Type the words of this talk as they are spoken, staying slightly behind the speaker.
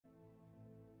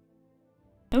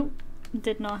Oh,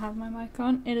 did not have my mic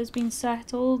on. It has been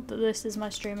settled that this is my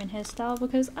streaming hairstyle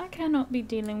because I cannot be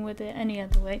dealing with it any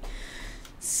other way.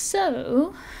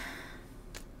 So,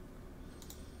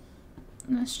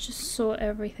 let's just sort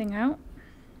everything out.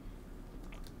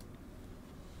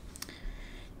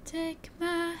 Take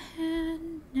my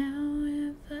hand now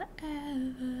and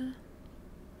forever,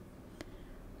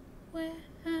 where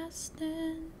I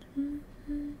stand.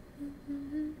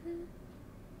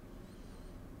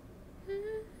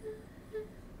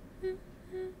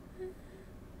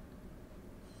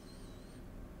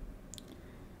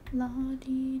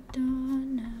 La-dee-da,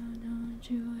 now don't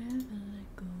you ever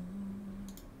let go.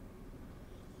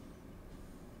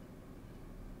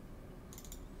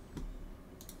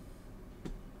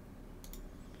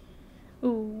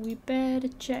 Oh, we better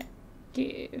check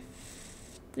if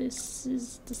this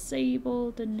is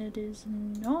disabled, and it is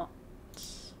not.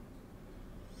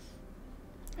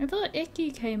 I thought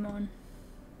Icky came on.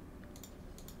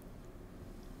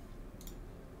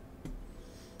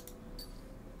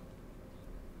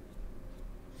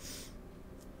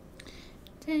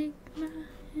 Take my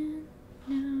hand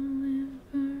now and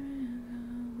forever,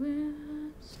 where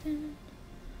I stand.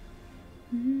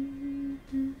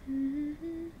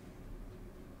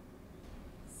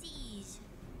 Siege.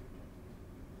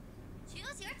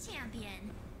 Choose your champion.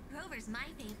 Grover's my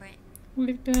favorite.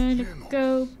 We're gonna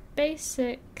go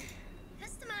basic.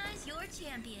 Customize your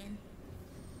champion.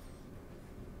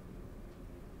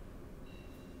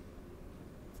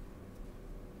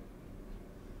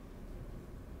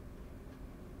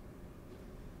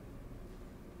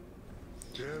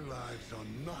 Their lives are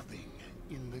nothing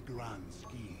in the grand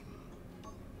scheme.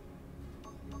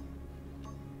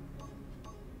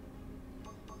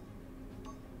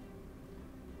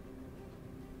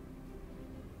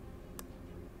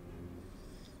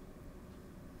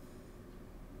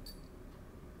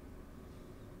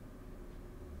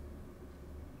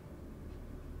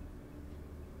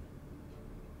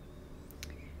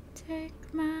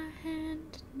 Take my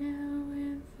hand now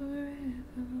and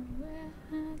forever, where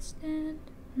I stand.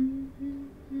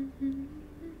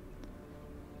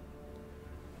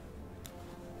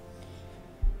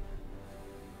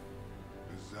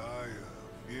 Desire,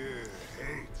 fear,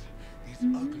 hate. These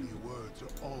ugly words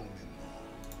are all in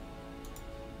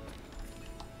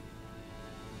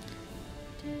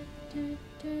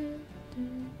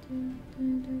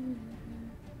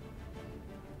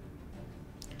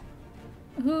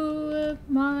Who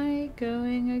am I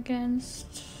going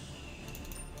against?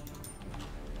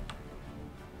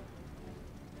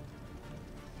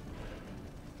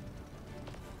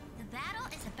 The battle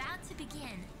is about to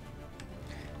begin.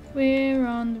 We're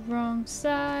on the wrong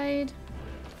side.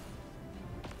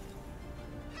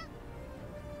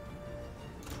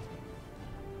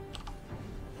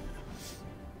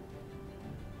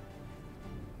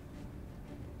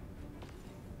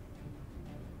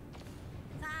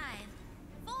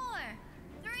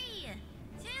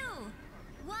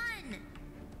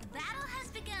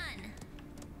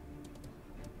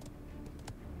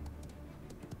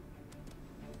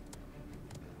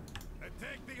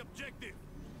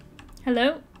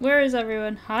 Hello? Where is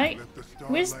everyone? Hi?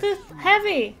 Where's the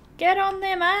heavy? Get on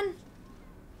there, man!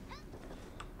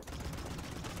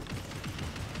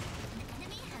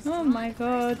 Oh my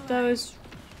god, that was...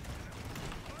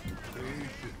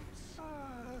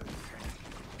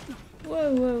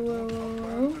 Whoa, whoa, whoa, whoa,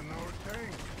 whoa.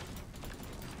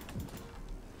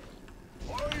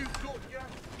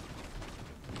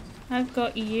 I've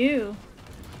got you.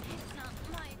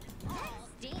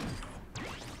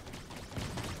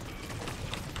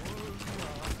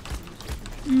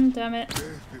 Damn it.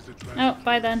 Oh,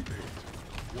 bye then.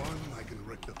 one I can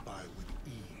rectify with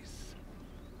ease.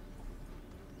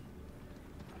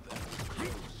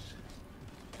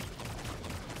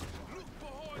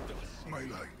 My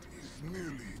light is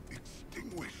nearly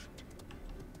extinguished.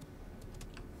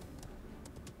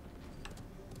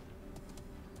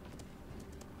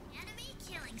 Enemy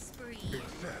killing spree.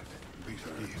 Except these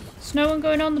thieves. Is no one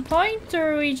going on the point,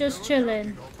 or are we just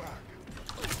chilling?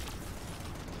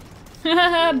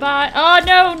 Bye. Oh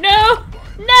no, no!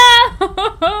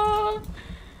 No!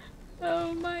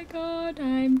 Oh my god,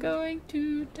 I'm going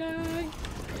to die.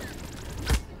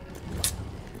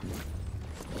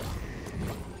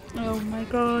 Oh my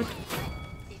god.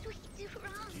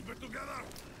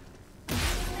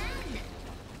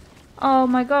 Oh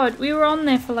my god, we were on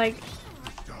there for like...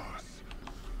 Stars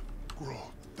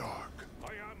grow dark.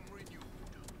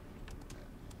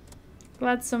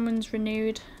 Glad someone's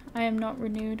renewed. I am not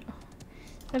renewed. Oh.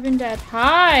 7 dead.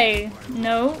 Hi!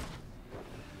 No.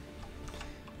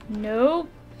 Nope.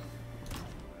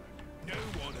 No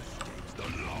one escapes the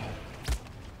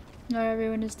Not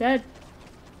everyone is dead.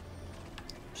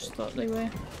 Just thought they were.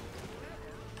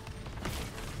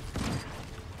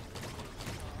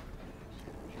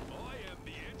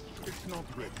 It's not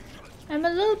ready. I'm a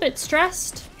little bit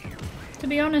stressed, to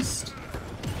be honest.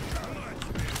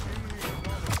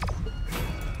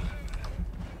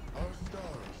 Our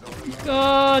stars are alive.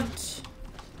 God.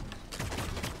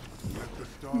 Let the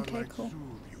starlight Okay, cool.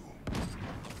 soothe you.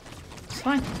 It's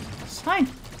fine. It's fine.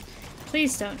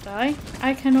 Please don't die.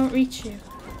 I cannot reach you.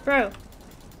 Bro.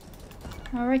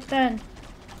 Alright then.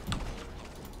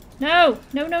 No!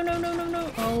 No, no, no, no, no,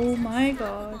 no. Oh my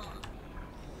god.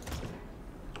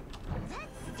 That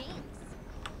stinks.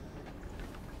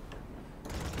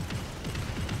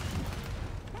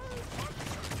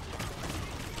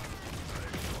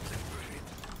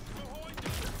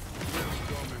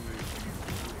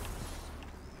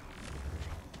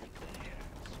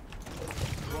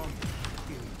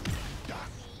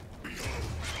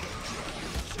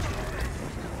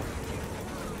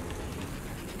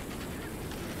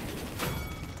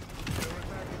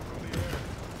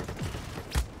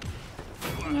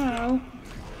 No.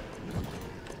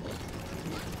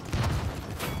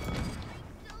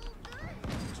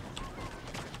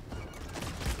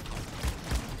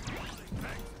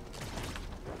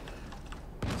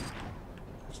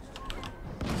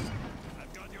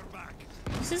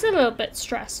 This is a little bit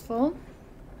stressful.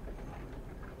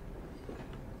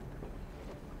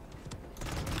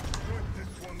 Put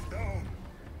this one down.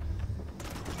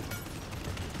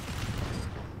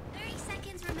 30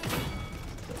 seconds remaining.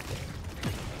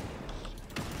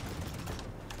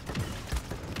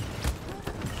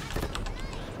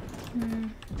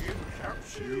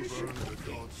 You burn the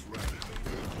gods wrath.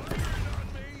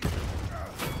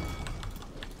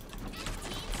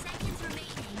 15 seconds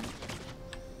remaining.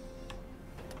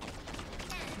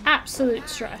 Absolute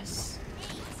stress.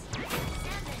 8, 7,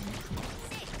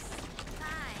 6,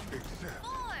 5, Except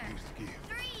 4, this gift.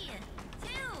 3, 2,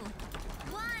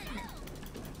 1.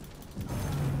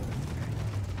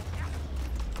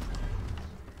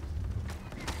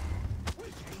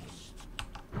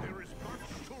 There is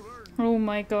much to learn. Oh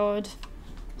my god.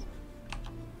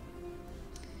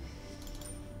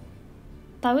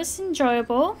 That was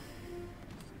enjoyable.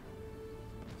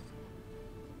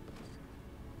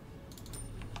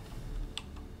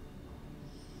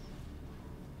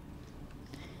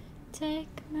 Take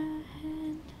my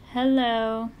hand.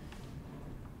 Hello.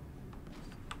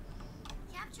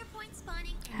 Capture point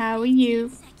spawning in How are 15 you?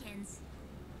 seconds.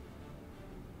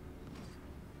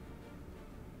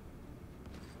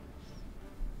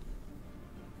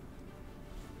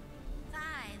 5,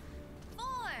 4,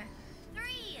 3,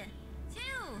 2,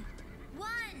 1.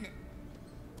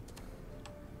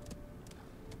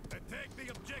 Attack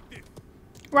the objective.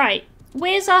 Right.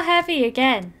 Where's our heavy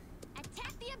again?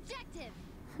 Attack the objective.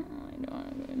 Oh, I don't want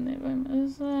to go in there by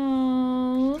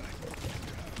myself.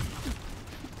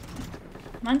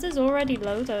 Mine's already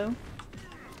low though.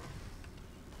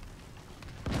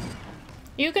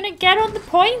 You gonna get on the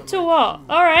point or what?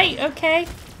 Alright, okay.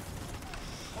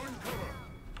 Point cover.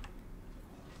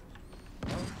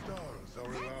 Our stars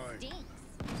are alive.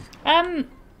 Stinks.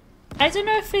 I don't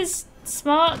know if it's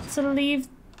smart to leave.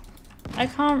 I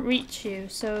can't reach you,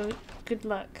 so good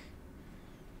luck.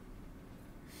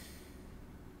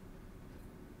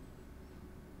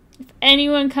 If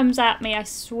anyone comes at me, I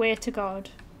swear to God.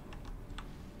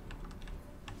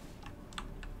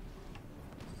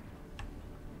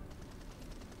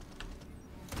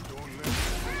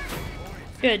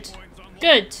 Good.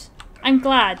 Good. I'm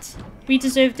glad. We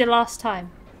deserved it last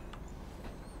time.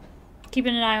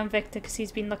 Keeping an eye on Victor because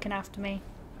he's been looking after me.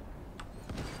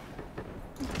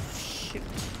 Shoot.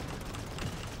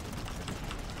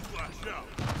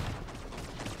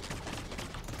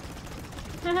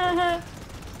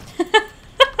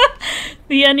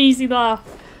 The uneasy laugh.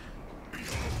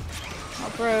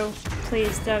 Oh, bro.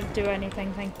 Please don't do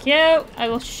anything. Thank you. I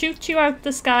will shoot you out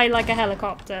the sky like a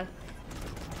helicopter.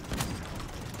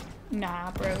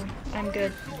 Nah, bro. I'm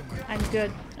good. I'm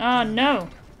good. Oh, no.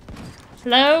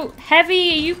 Hello? Heavy,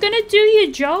 are you gonna do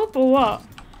your job or what?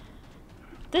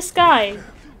 This guy.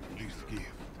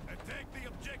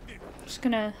 Just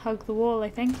gonna hug the wall, I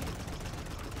think.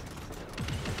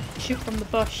 Shoot from the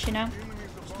bush, you know?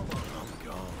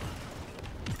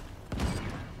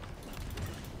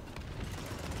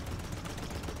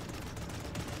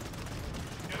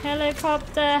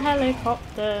 Helicopter,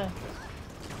 helicopter.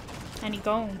 And he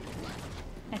gone.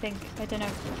 I think. I don't know.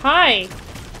 Hi!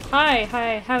 Hi,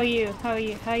 hi, how are you? How are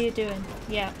you? How are you doing?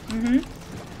 Yeah,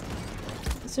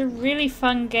 It's a really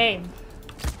fun game.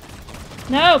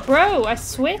 No, bro, I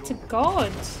swear to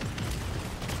God.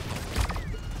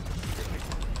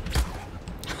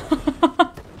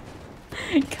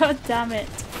 God damn it.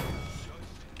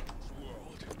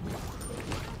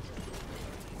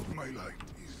 My light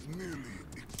is nearly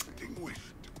extinguished.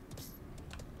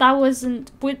 That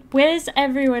wasn't... Where's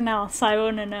everyone else? I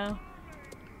want to know.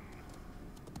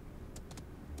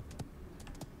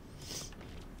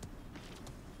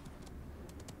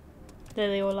 There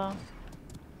they all are.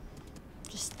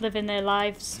 Just living their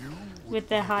lives with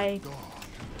their high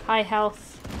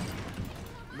health.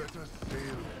 Let us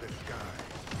sail the sky.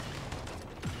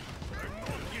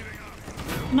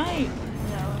 No,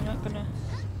 I'm not gonna.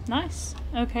 Nice.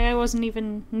 Okay, I wasn't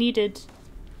even needed.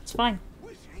 It's fine.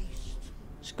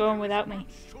 Just go on without me.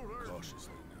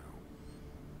 Cautiously now.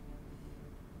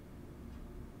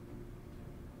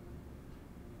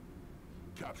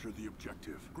 Capture the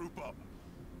objective. Group up.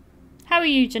 How are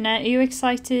you, Jeanette? Are you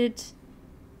excited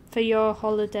for your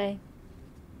holiday?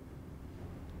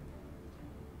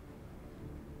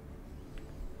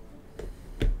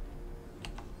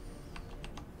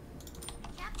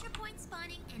 Capture point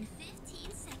spawning in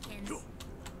 15 seconds.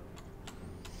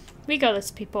 We got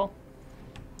this, people.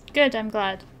 Good, I'm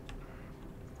glad.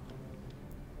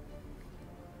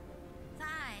 5,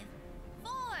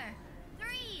 4,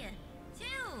 3, 2,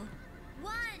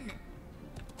 1.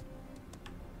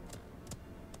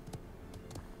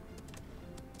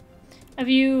 Have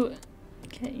you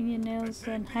getting your nails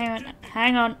done? Hang on,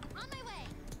 hang on. On my way.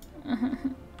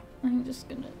 I'm just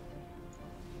gonna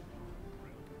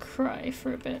cry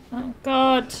for a bit. Oh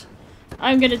God,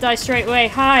 I'm gonna die straight away.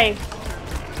 Hi.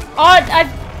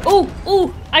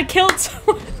 I killed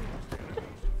someone.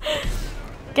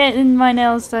 Getting my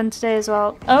nails done today as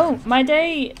well. Oh, my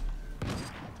day.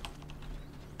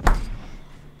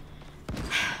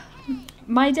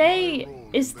 My day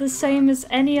is the same as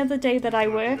any other day that I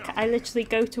work. I literally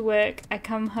go to work, I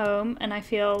come home, and I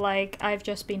feel like I've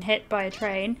just been hit by a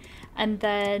train, and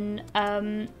then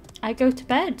I go to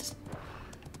bed.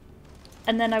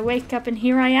 And then I wake up and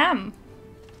here I am.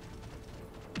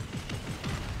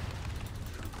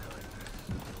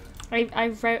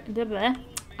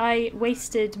 I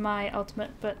wasted my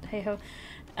ultimate, but hey ho.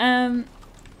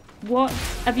 What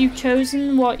have you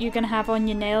chosen? What you're gonna have on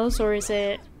your nails, or is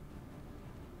it?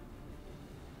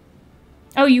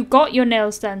 Oh, you got your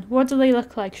nails done. What do they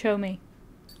look like? Show me.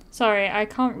 Sorry, I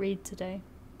can't read today.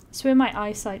 I swear my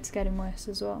eyesight's getting worse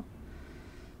as well.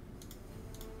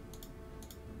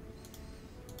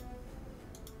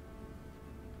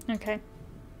 Okay.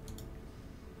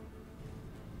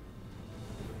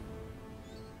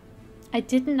 I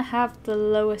didn't have the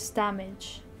lowest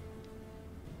damage.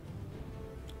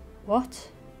 What?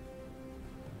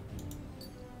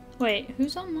 Wait,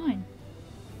 who's online?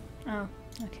 Oh,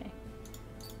 okay.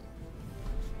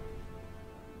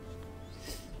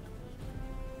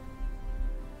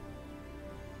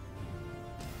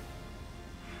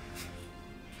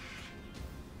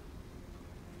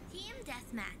 Team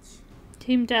deathmatch.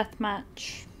 Team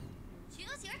deathmatch.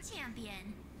 Choose your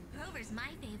champion. Grover's my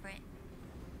favorite.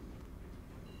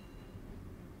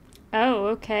 Oh,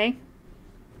 okay.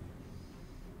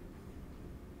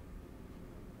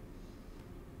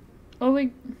 Oh, yeah.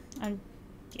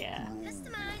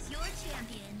 Customize your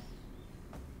champion.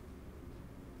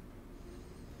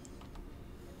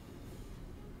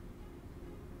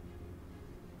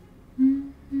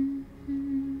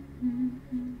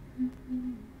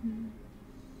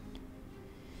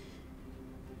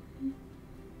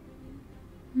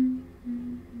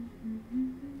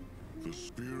 The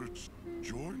spirits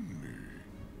join me.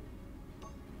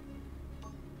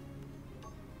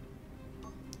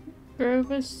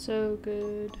 Grover's so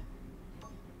good.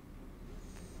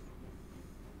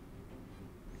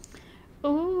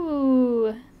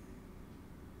 Ooh.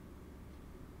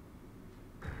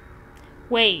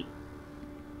 Wait.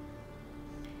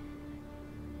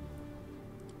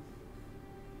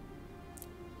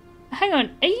 Hang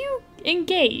on, are you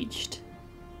engaged?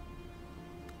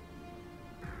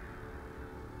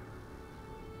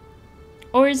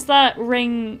 Or is that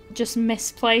ring just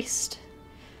misplaced?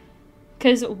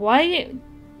 Because why?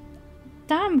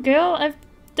 Damn, girl, I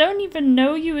don't even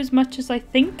know you as much as I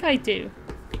think I do.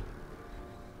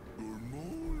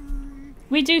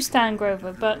 We do stand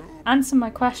Grover, but answer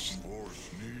my question.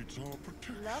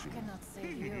 Love cannot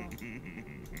save you.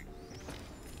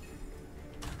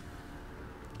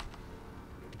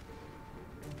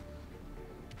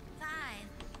 5,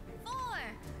 4,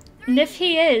 And if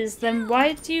he is, then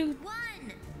why do you... 1.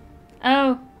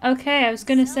 Oh, okay, I was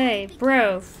gonna say,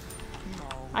 bro,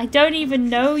 I don't even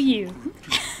know you.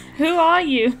 Who are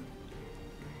you? The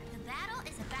battle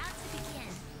is about to begin.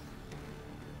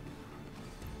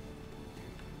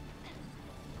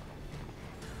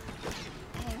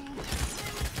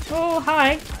 Oh,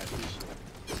 hi.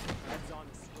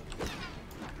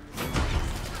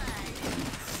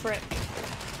 Frick.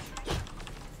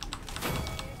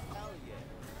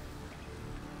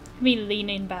 Me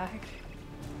leaning back.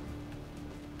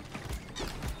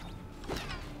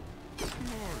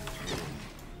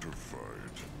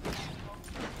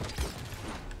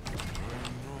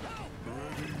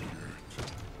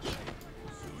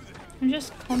 I'm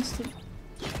just constant.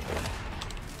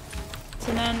 It's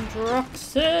an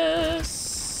Androxus.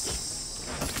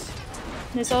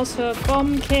 There's also a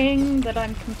Bomb King that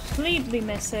I'm completely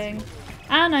missing.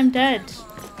 And I'm dead.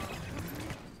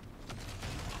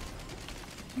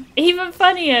 Even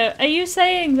funnier, are you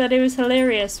saying that it was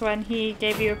hilarious when he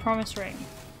gave you a promise ring?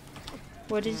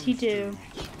 What did he do?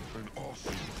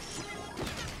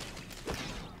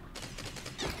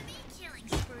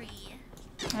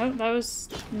 Oh, that was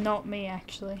not me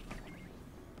actually.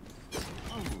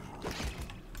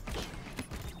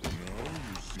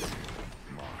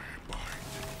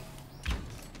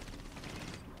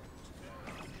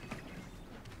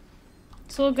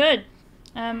 It's all good.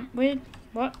 Weird.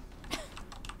 What?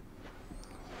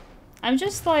 I'm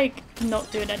just like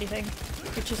not doing anything.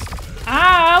 Which is.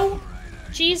 Ow!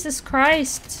 Jesus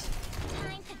Christ.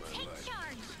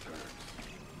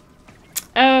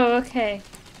 Oh, okay.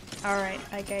 Alright,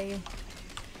 I get you.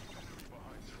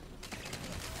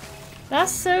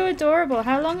 That's so adorable.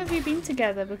 How long have you been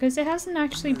together? Because it hasn't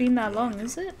actually been that long,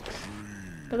 is it?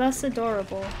 But that's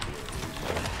adorable.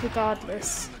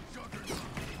 Regardless.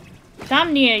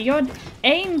 Damn near, your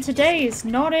aim today is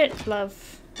not it,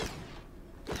 love.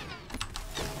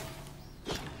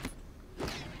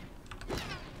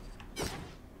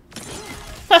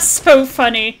 That's so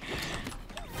funny.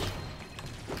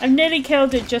 I've nearly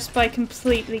killed it just by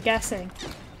completely guessing.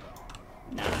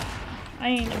 Nah, I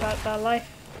ain't about that life.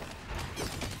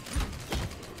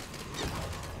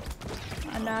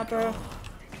 Nah, bro.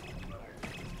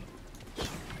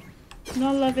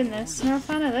 Not loving this. Not a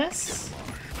fan of this.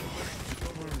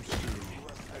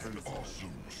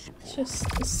 Just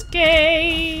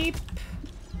escape.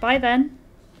 Bye then.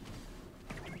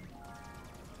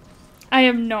 I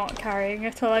am not carrying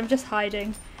at all. I'm just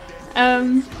hiding.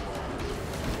 Why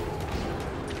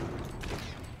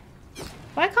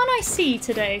can't I see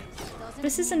today?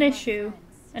 This is an issue.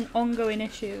 An ongoing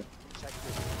issue.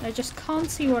 I just can't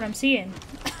see what I'm seeing.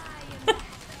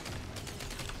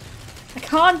 I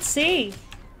can't see.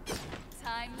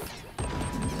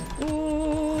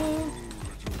 Ooh.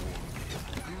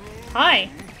 Hi.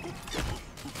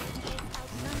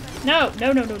 No,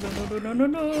 no, no, no, no, no, no, no,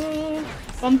 no.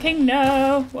 Bomb King,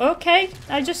 no. Okay,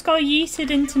 I just got yeeted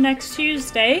into next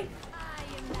Tuesday.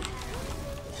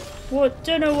 What?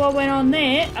 Don't know what went on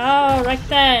there. Oh, right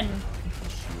then.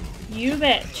 You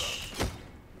bitch.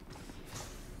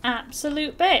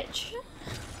 Absolute bitch.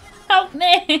 Help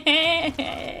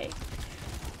me.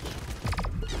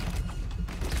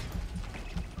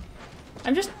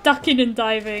 I'm just ducking and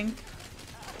diving.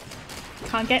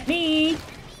 Can't get me.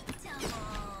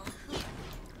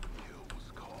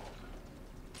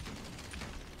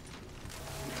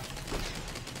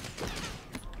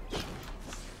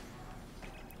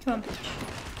 Come on.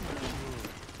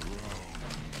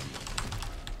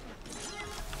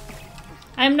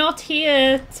 I'm not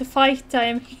here to fight, I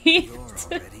am here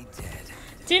to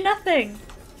do nothing.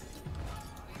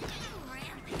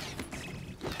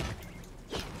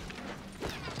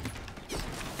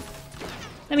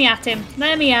 Let me at him.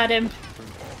 Let me at him.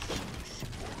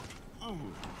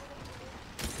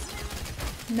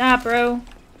 Nah, bro.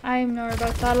 I'm not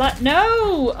about that.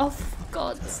 No! Oh, for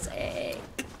God's sake.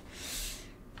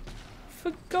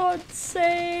 For God's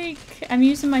sake. I'm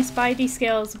using my Spidey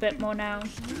skills a bit more now.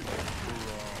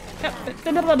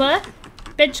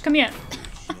 Bitch, come here.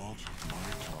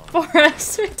 Bora, I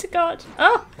swear to God.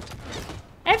 Oh!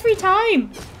 Every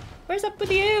time! Where's up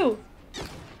with you?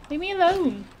 Leave me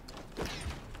alone.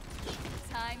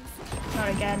 Not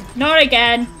again. Not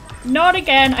again. Not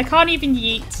again. I can't even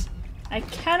yeet. I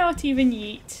cannot even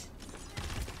yeet.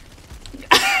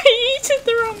 I yeeted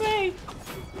the wrong way.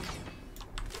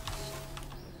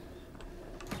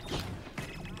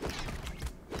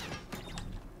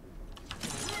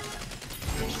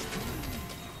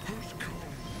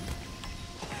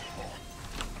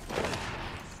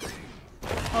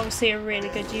 Obviously a really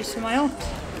good use for my ult.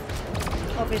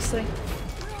 Obviously.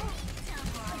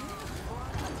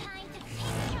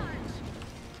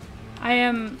 I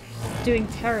am doing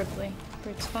terribly,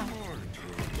 but it's fine.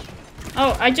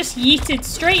 Oh, I just yeeted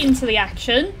straight into the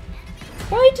action.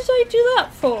 Why did I do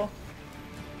that for?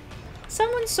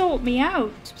 Someone sort me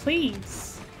out,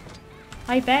 please.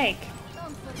 I beg.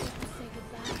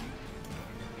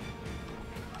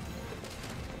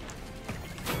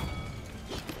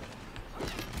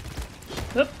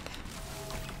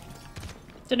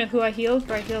 Don't know who I healed,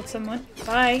 but I healed someone.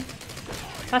 Bye.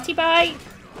 Patty, bye.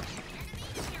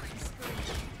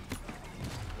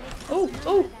 Oh,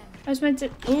 oh. I was meant to...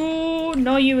 Oh,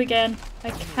 no, you again. I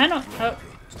cannot... Oh,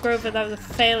 Grover, that was a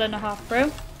fail and a half, bro.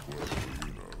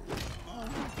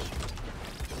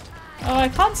 Oh, I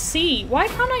can't see. Why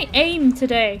can't I aim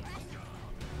today?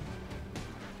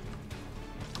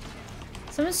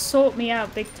 Someone sort me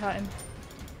out big time.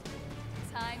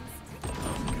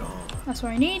 That's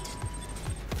what I need.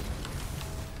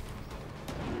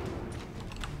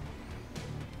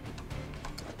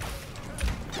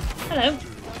 Hello.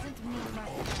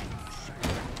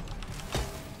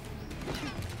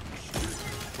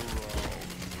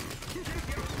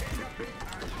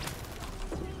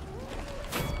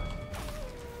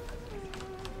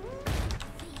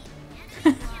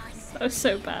 That was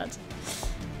so bad.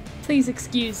 Please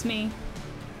excuse me.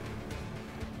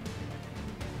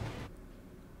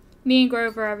 Me and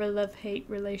Grover have a love-hate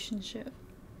relationship.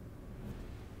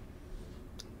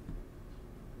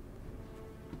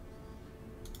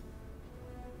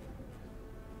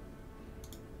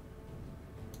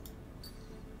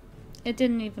 It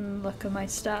didn't even look at my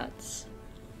stats.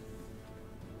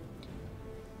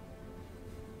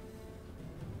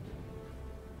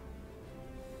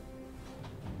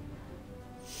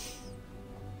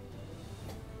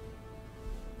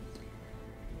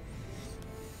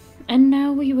 And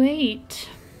now we wait.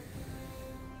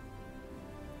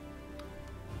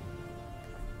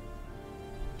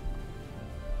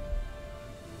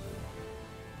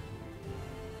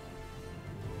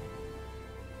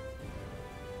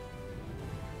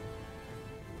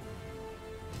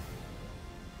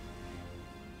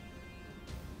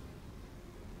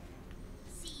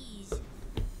 Siege.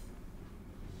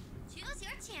 Choose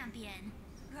your champion.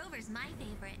 Grover's my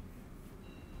favorite.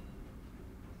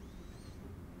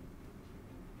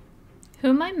 Who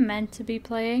am I meant to be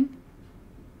playing?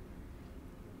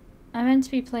 I'm meant to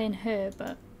be playing her,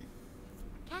 but...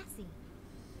 Cassie.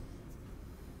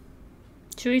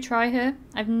 Should we try her?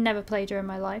 I've never played her in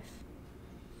my life.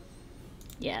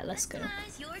 Yeah, let's go.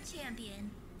 Customize your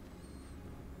champion.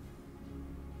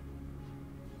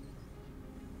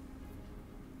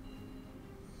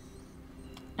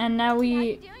 And now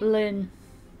we learn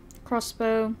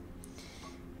crossbow.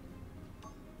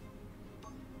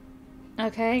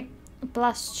 Okay,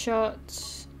 blast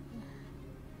shot.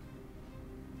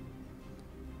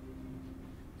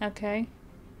 Okay.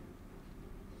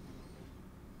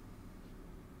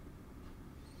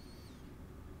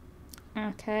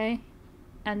 Okay.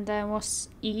 And then what's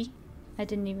E? I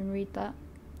didn't even read that.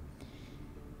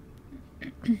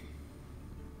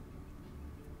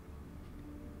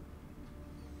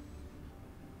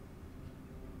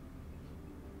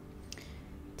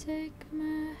 Take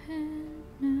my hand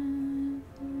now,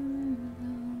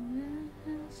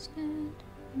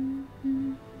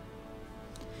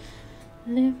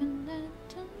 live in that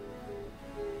time.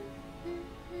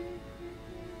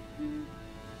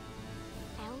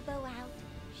 Elbow out,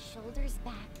 shoulders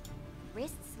back,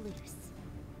 wrists loose.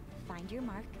 Find your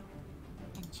mark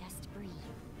and just breathe.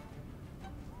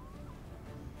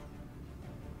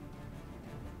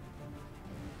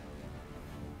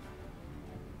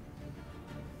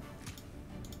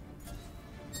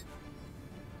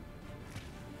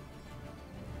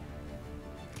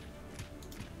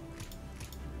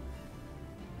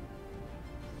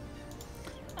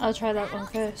 I'll try that one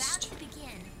first.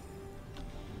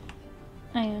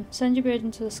 Hang on, send your bird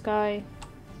into the sky.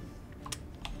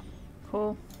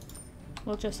 Cool.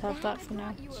 We'll just have that for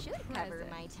now. You should cover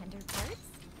my tender parts.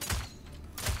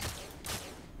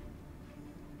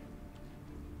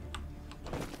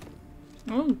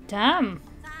 Oh, damn.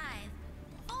 5,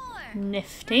 4,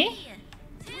 Nifty.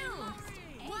 3, 2,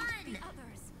 1.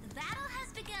 The battle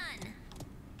has begun.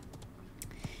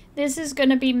 This is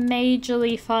gonna be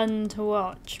majorly fun to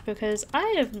watch because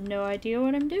I have no idea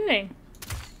what I'm doing.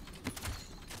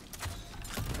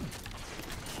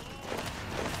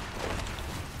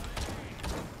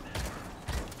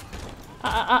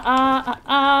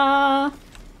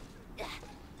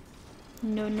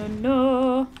 No, no,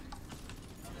 no.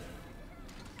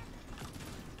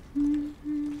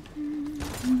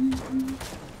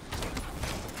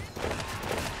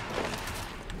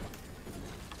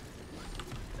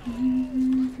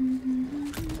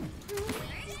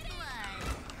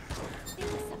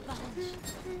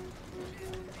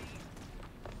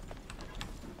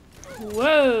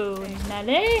 Whoa,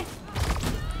 Nelly.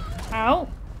 Ow.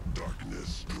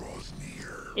 Darkness draws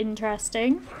near.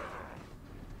 Interesting.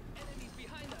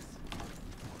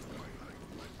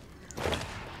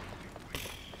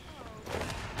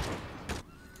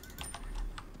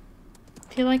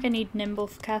 I feel like I need nimble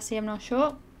for Cassie, I'm not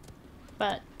sure.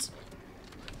 But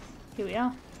here we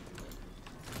are.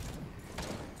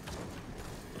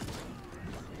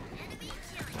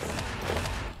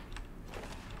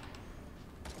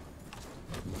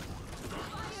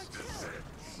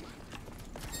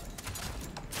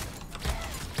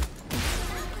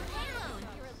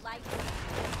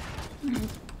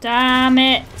 Damn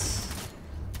it!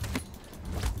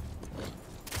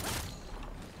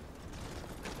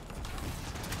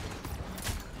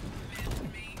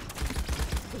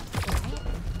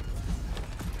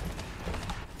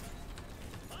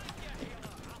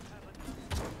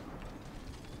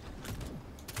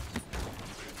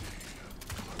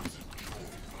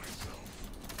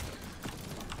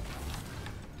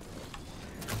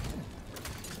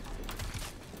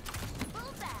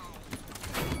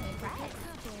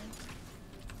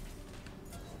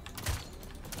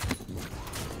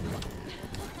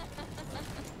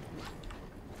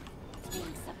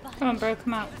 Come on, bro,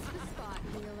 come out.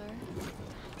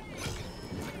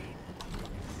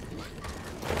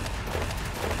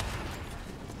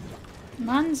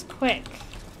 Man's quick.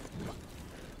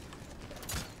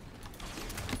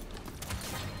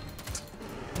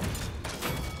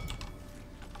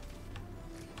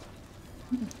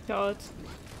 God.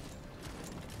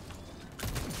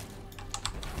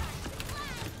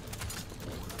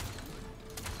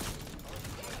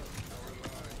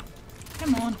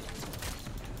 Come on.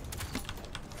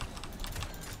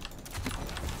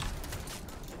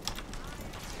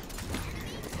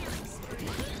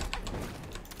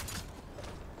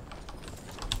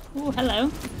 Oh, hello.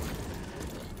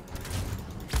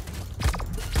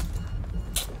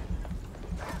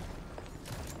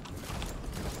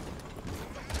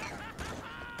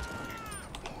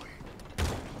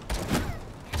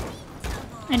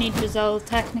 I need resolve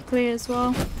technically as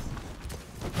well.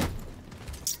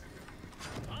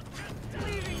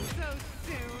 Leaving so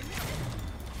soon.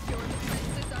 Your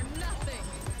defenses are nothing.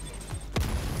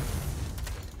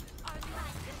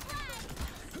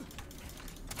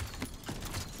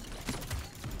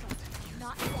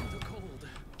 Not yet. The cold.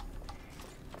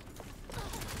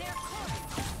 Their course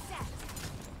is set.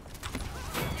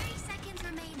 30 seconds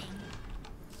remaining.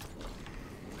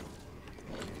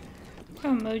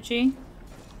 Come on, Moji.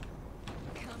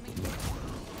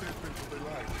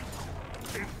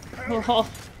 Oh.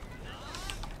 15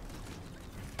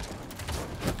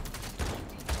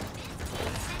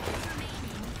 seconds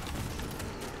remaining.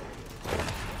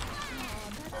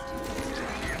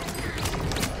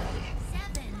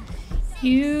 Seven,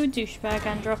 You douchebag,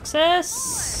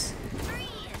 Androxus. 3,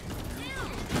 2,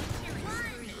 1.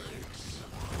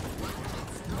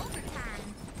 Overtime.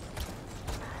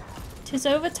 'Tis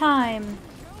overtime.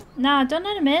 Nah, don't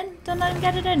let him in. Don't let him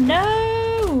get it in.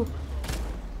 No!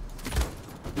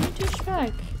 You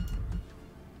douchebag.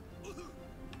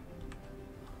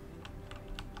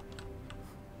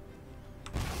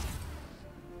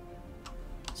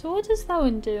 So what does that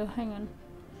one do? Hang on.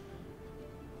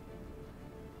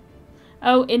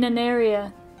 Oh, in an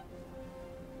area.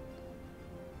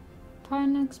 Fire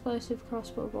an explosive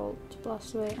crossbow bolt to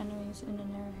blast away enemies in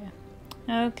an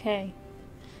area. Okay.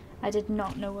 I did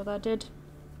not know what that did.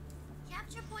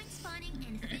 Capture point spawning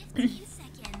in 15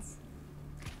 seconds.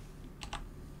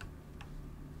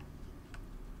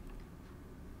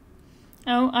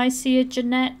 Oh, I see a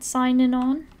Jeanette signing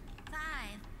on. 5,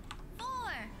 4,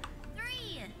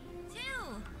 3, 2,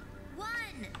 1.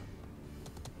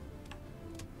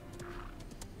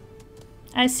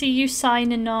 I see you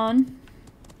signing on.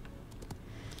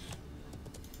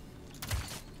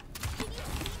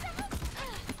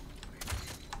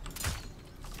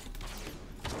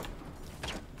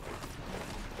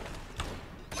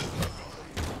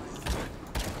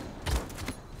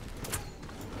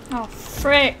 Oh,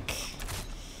 frick.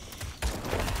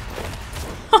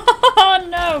 Oh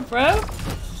no, bro.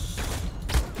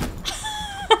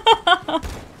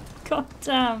 God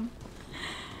damn.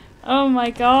 Oh my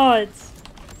god.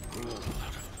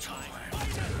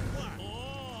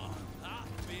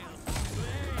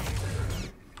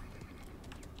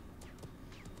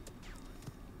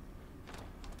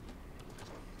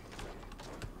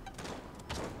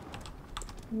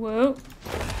 Whoa.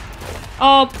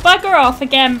 Oh, bugger off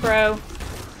again, bro.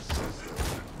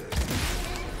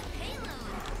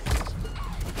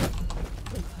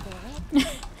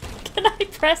 Can I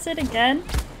press it again?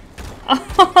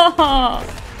 Oh,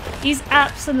 he's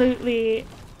absolutely...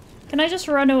 Can I just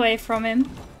run away from him?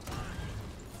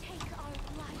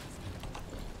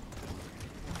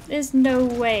 There's no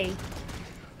way.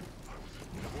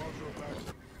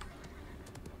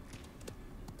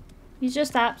 He's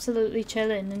just absolutely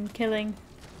chilling and killing.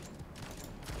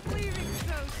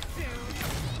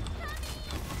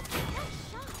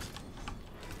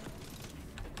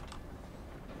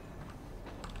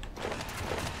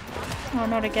 Oh,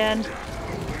 not again.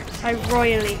 I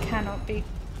royally cannot be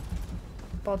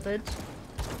bothered.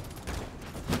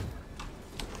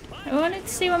 I wanted to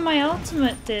see what my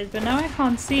ultimate did, but now I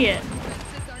can't see it.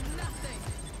 Defenses are nothing.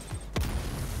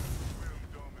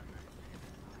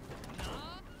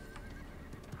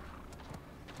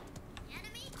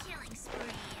 Enemy killing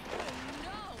spree.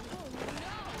 No! Oh,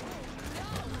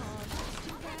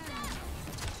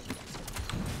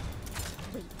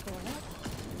 no! Wait for it.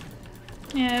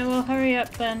 Yeah, well, hurry up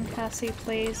then, Cassie,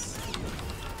 please.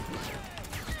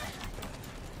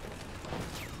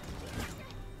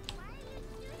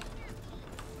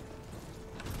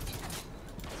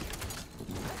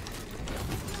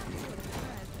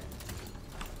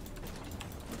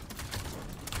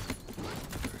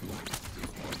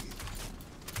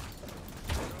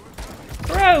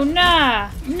 Bro,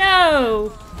 nah!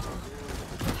 No!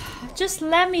 Just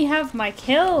let me have my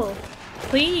kill,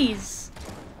 please.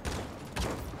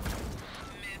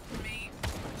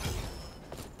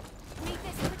 May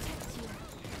this protect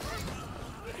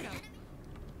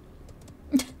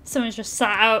you. Someone's just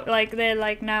sat out like they're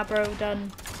like, nah, bro,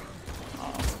 done.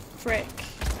 Oh, frick.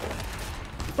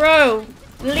 Bro,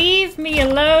 leave me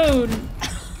alone.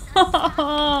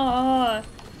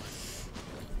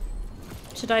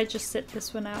 Should I just sit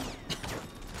this one out?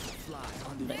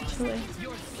 Literally.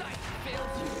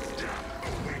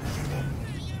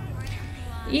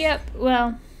 Yep,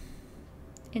 well,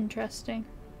 interesting.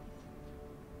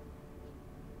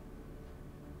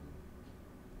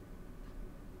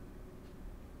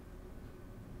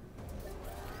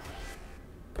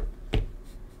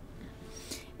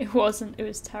 It wasn't, it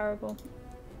was terrible.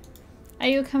 Are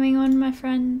you coming on, my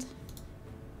friend?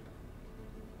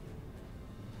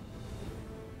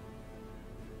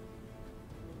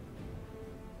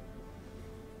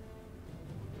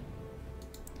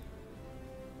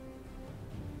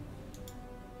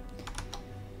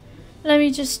 Let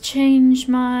me just change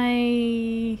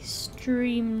my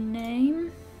stream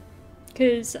name,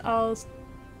 because I'll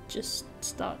just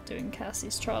start doing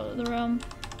Cassie's Trial of the Realm.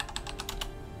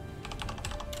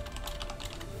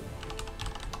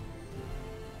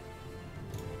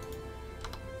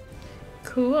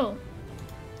 Cool.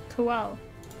 Cool.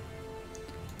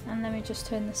 And let me just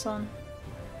turn this on.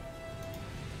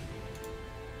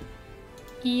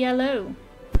 Yellow.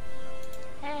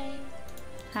 Hey.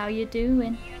 How you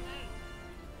doing?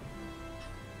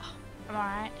 I'm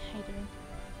alright. How you doing?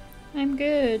 I'm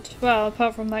good. Well,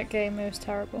 apart from that game, it was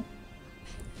terrible.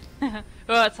 We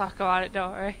won't talk about it,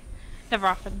 don't worry. Never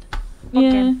happened. Yeah.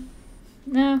 Okay.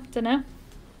 No, dunno.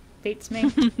 Beats me.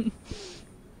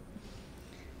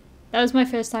 That was my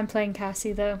first time playing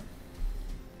Cassie, though.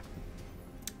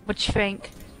 What you think?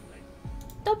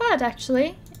 Not bad,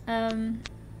 actually. I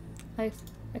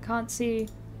can't see.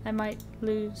 I might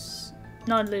lose.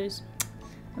 Not lose.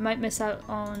 I might miss out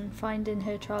on finding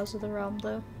her Trials of the Realm,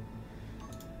 though.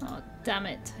 Oh, damn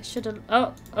it. I should have...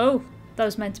 Oh, that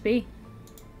was meant to be.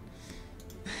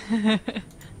 Do you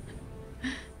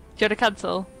want to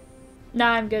cancel?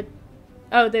 Nah, I'm good.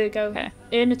 Oh, there we go. Okay.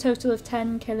 Earn a total of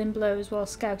 10 killing blows while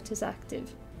Scout is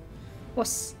active.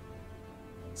 What's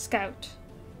Scout?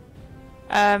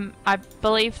 I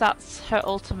believe that's her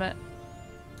ultimate.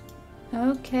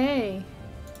 Okay.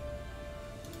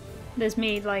 There's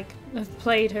me, like, I've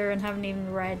played her and haven't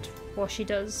even read what she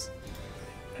does.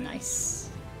 Nice.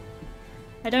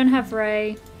 I don't have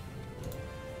Ray.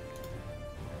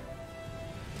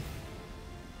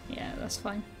 Yeah, that's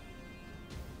fine.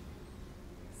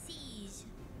 Siege.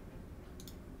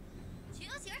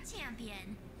 Choose your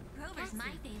champion. Grover's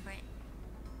my favorite.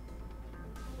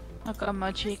 I've got a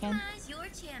emoji again. Customize your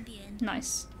champion.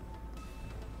 Nice.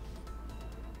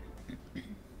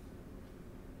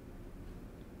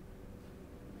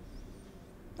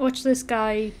 Watch this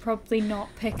guy probably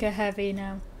not pick a heavy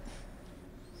now.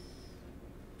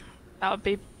 That would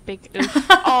be big oof.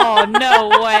 Oh,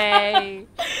 no way!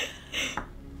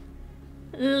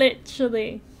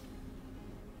 Literally.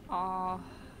 Oh,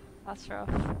 that's rough.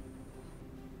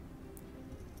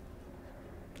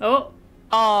 Oh,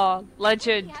 Oh,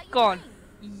 legend. Hey, how you Go on.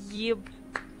 doing? Yep.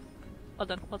 Well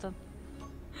done, well done.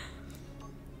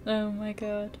 oh my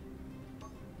god.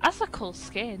 That's a cool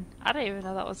skin. I didn't even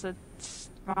know that was a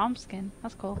ram skin.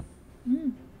 That's cool.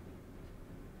 Mm.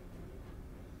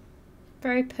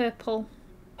 Very purple.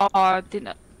 Oh, I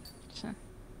didn't.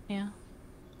 Yeah.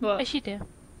 What? What she do?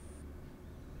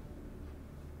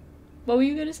 What were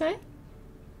you gonna say?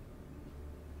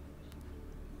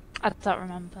 I don't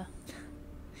remember.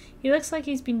 He looks like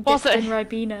he's been Was dipped it? in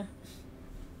Ribena.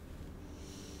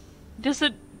 Does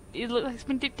it? It looks like it's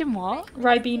been dipped in what?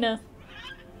 Ribena.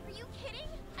 Are you kidding?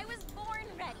 I was born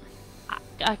ready.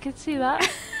 I could see that.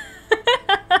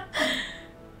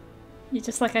 You're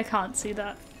just like, I can't see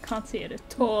that. Can't see it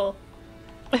at all.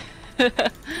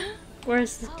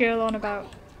 Where's this girl on about?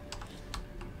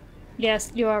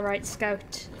 Yes, you are right,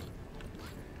 Scout.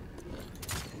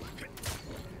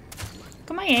 Look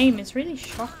at my aim, it's really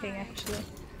shocking actually.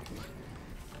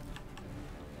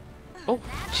 Oh,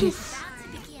 Jesus. About to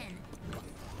begin.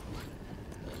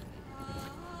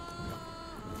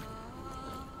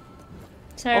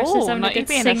 Sarah says Oh, I'm not a you good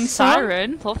being a sing-song.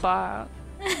 siren. Love that.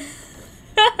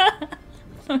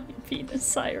 Not you being a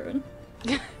siren.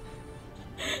 Ultimate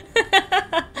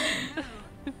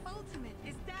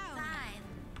is down.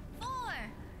 5, 4,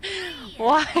 3,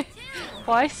 Why? 2.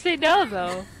 Why say no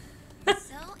though?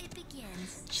 So it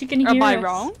begins. She can hear Am I us.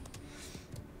 wrong?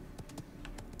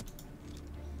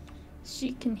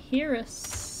 She can hear us.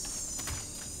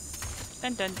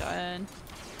 Dun dun dun.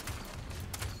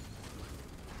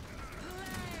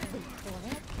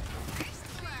 First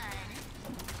blood.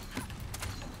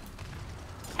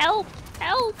 Help!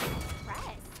 Help!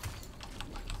 Press.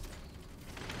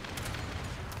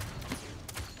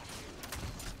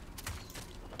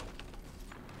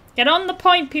 Get on the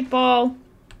point, people!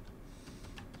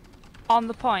 On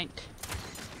the point.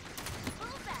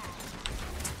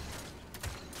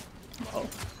 Oh.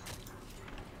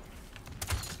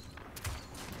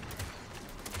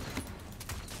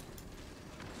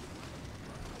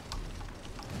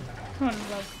 Come on,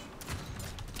 love.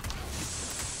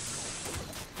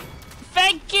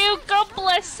 Thank you! God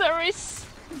bless, Ceres!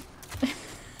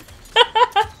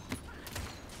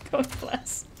 God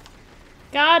bless.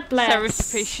 God bless. Ceres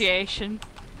appreciation.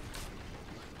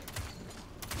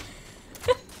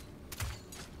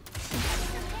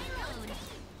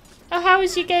 Oh, how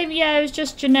was your game? Yeah, it was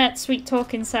just Jeanette sweet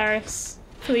talking Saris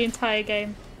for the entire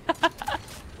game.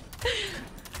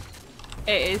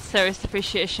 It is Ceres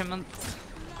appreciation month.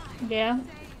 Yeah.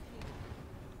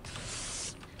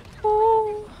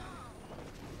 Ooh.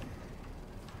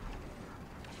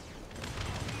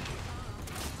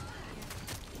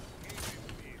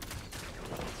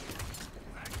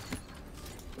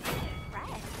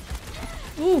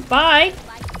 Ooh, bye!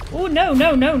 Ooh, no,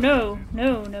 no, no, no.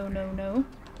 No, no, no, no.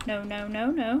 No, no,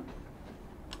 no, no.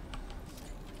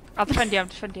 I'll defend you, I'll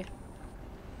defend you.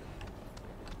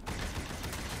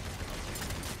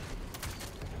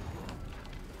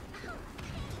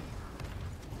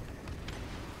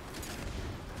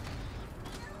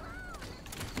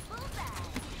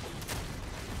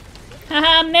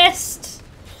 Haha, missed!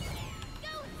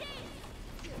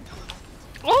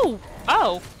 Oh!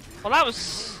 Oh! Well, that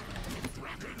was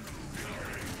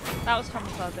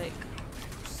homophobic.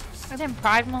 I didn't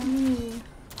Pride Month.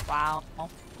 Wow.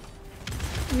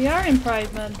 We are in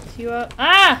Pride Month. You are.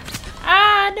 Ah!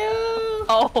 Ah, no!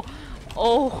 Oh!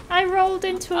 Oh! I rolled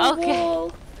into a Okay.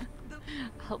 wall.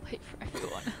 I'll wait for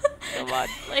everyone. Come on,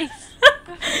 please.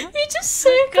 You're just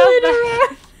circling back.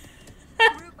 around.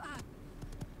 Group up.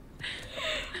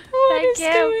 What Thank is you.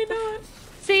 going on?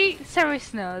 See,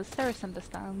 Ceres knows. Ceres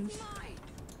understands.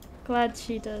 Glad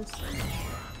she does.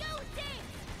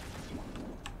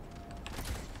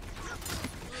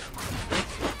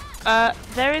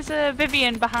 There is a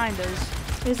Vivian behind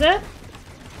us. Is it?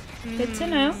 Good to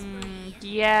know.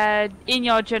 Yeah, in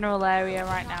your general area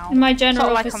right now. In my general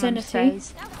Sort of like on them vicinity.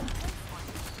 stairs.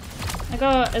 I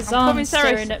got a coming, Zon Ceres.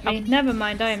 staring at me. I'm- Never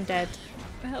mind, I am dead.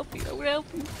 I'll help you, I'll help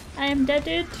you. I am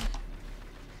deaded.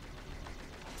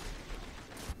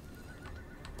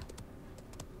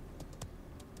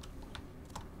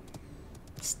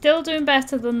 Still doing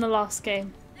better than the last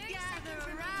game.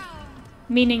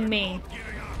 Meaning me.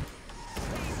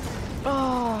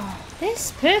 Oh.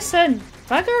 This person!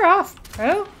 Bugger off,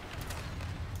 bro!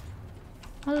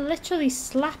 I'll literally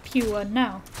slap you one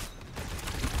now.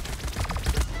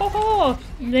 Oh,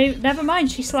 never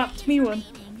mind, she slapped me one.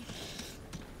 10,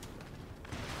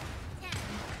 9,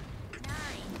 8,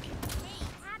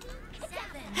 7,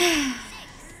 6,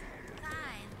 5,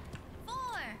 4,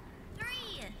 3,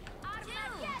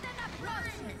 2,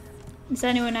 1. Is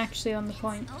anyone actually on the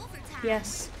point? Overtime.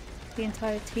 Yes. The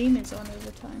entire team is on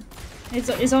overtime.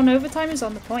 Is on overtime, is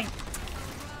on the point.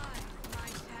 My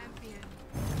champion.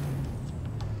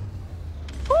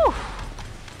 Whew.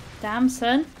 Damn,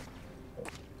 son.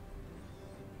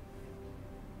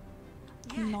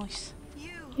 Nice. You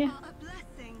Yeah. are a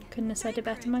blessing. Couldn't have said it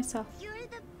better myself. You're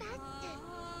the best.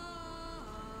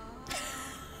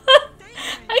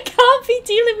 I can't be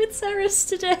dealing with Ceres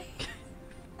today.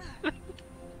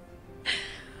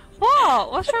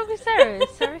 What? What's wrong with Ceres?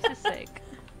 Ceres is sick.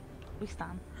 We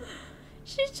stand.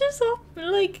 She's just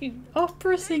like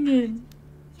opera singing.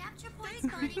 Capture point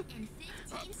spawning in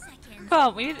 15 seconds. Come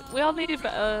on, we all need a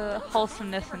bit of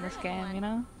wholesomeness in this game, you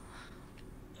know?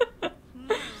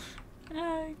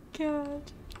 Oh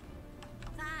god.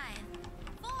 5,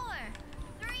 4,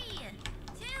 3,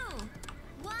 2,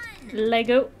 1.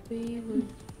 Lego. We will.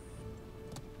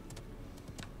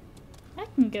 I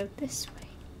can go this way.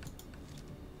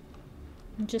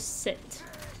 And just sit.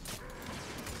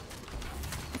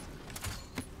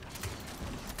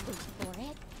 Wait for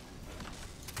it.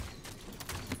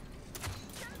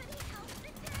 Somebody help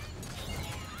the tank.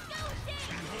 Go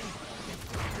tank.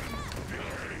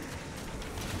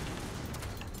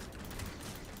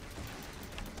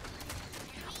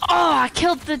 Oh, I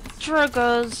killed the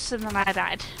druggers and then I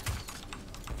died.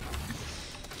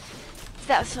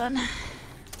 That's fun.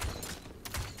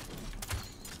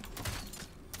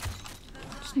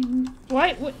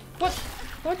 Why?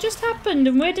 What just happened?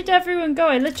 And where did everyone go?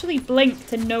 I literally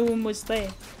blinked and no one was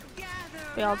there.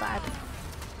 We all died.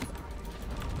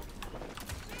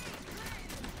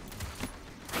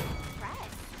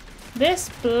 This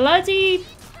bloody...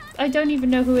 I don't even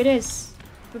know who it is.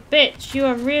 But bitch, you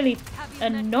are really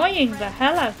annoying the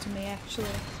hell out of me, actually.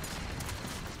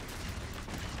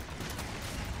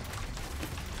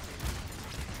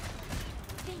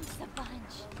 Thanks a bunch.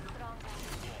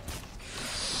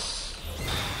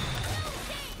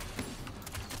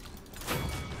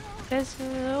 This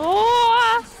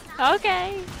oh,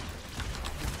 okay.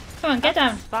 Come on, get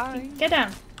down. Fine. Get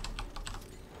down.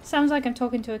 Sounds like I'm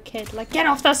talking to a kid. Like, get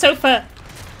off that sofa!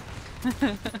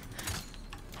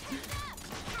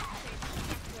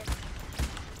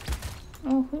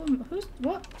 Oh, who's,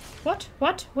 what?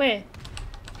 What? Where?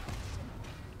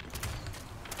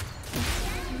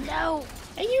 No.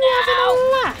 Are you having a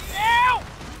laugh?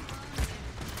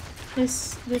 No.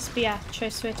 This biatch, I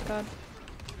swear to God.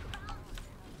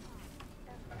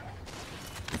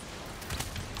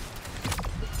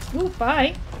 Ooh,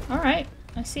 bye. Alright,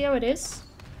 I see how it is.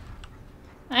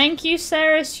 Thank you,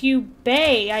 Ceres, you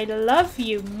bae. I love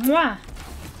you. Mwah.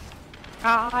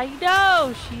 I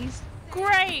know, she's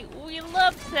great. We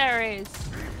love Ceres.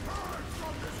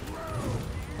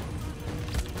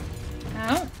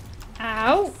 Ow.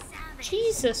 Ow.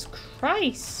 Jesus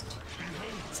Christ.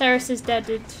 Ceres is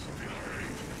deaded.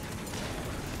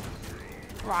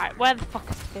 Right, where the fuck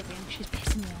is Vivian? She's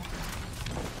pissing me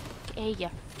off. Hey, you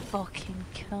fucking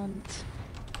cunt.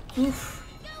 Oof.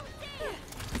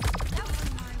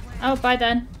 Oh, bye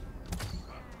then.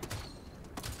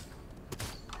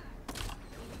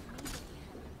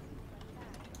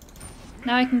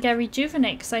 Now I can get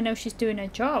rejuvenate because I know she's doing her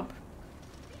job.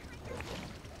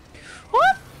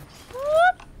 Whoop!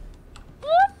 Whoop!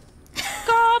 Whoop!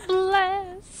 God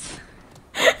bless!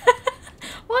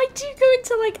 Why do you go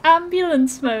into like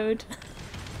ambulance mode?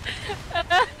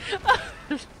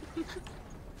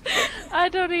 I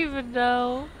don't even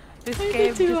know. This Why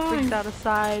game did you just brings lie? out a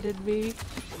side in me.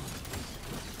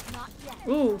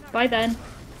 Ooh, bye then.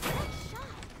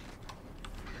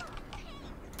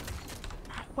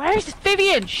 Where is this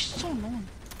Vivian? She's so annoying.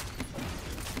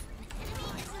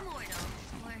 Enemy is immortal.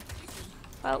 Or is he?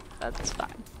 Well, that's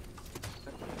fine.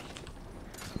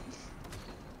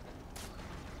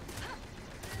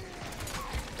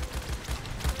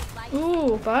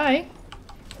 Ooh, bye.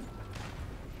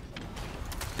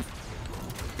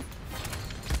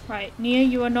 Right, Nia,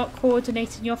 you are not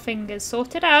coordinating your fingers.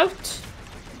 Sort it out.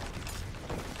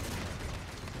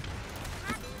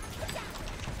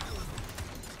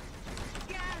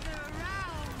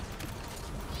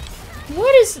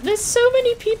 What is... There's so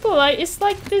many people. It's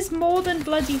like there's more than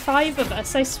bloody 5 of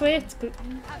us. I swear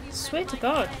to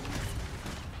God.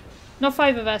 Not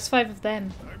 5 of us, 5 of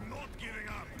them. I'm not giving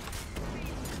up.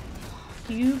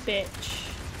 You bitch.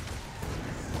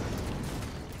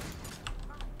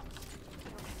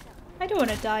 I don't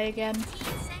want to die again.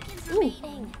 15 seconds Ooh.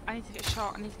 remaining. I need to get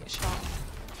shot. I need to get shot.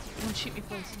 Someone shoot me,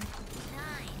 please.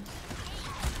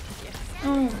 9,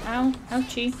 Oh, ow.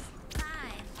 Ouchie. 5,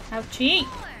 Ouchie.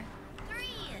 4, 3,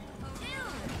 2,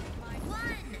 1.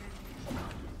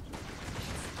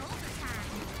 It's overtime.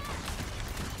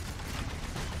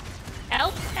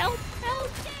 Help! Help! Help!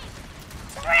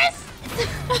 Ceres!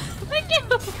 Thank you!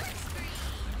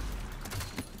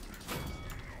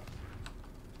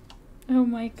 Oh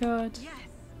my God. Yes,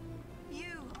 you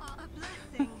are a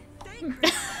blessing. Thank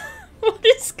you. What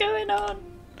is going on?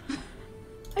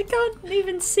 I can't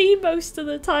even see most of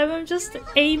the time. I'm just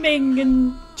aiming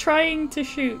and trying to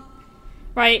shoot.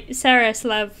 Right, Ceres,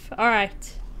 love.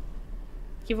 Alright.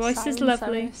 Your voice is Silent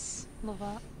lovely. Ceres. Love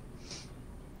that.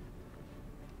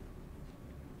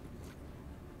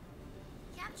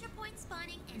 Capture point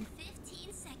spawning in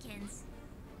 15 seconds.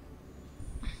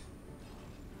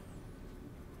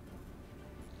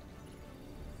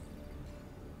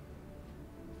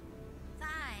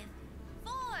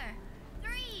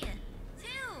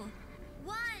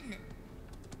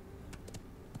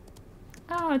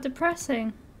 Oh,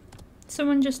 depressing.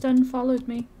 Someone just unfollowed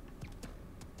me.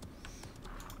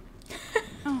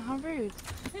 Oh, how rude.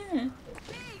 Yeah.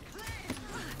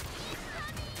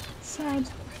 Sad.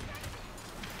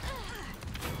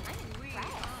 I'm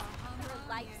impressed. You're a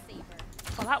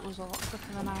lifesaver. Well, that was a lot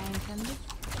quicker than I intended.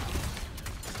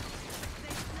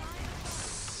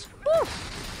 Ooh.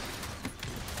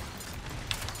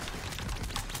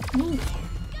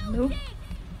 Nope.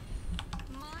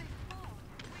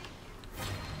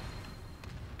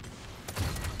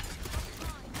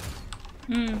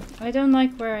 I don't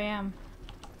like where I am.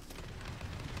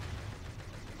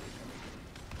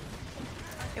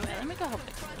 Okay, wait, let me go help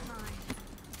it.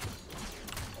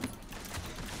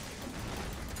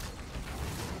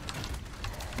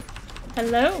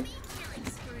 Hello? Killing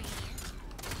spree.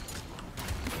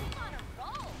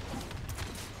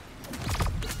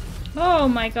 Oh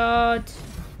my god.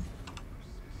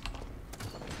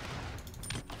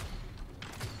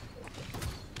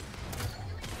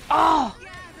 Oh!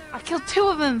 I killed 2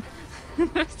 of them! The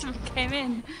rest of them came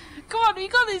in. Come on, you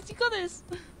got this, you got this!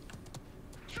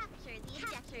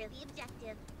 Capture the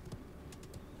objective.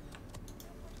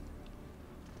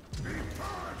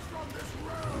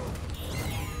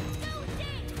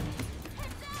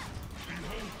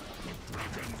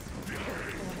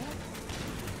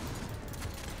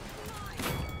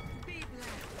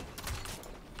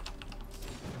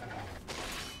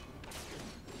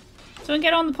 Someone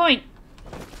get on the point.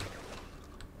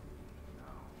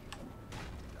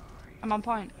 I'm on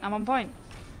point, I'm on point.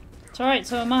 It's alright,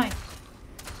 so am I. Are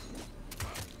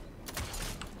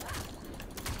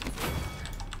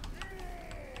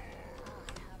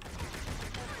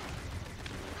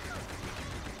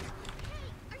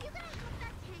you gonna help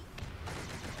that tank?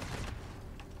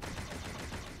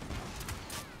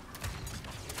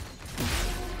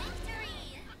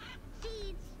 Victory!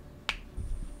 Seeds.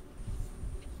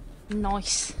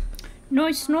 Nice.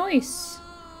 Nice, nice.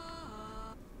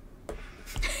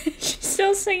 She's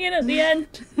still singing at the end.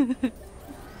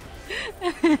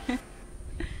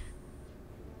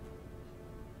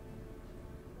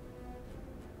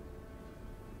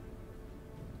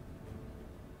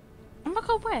 Oh my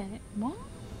god, wait, what?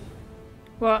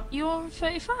 What? You're on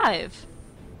 35?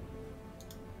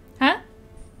 Huh?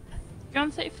 You're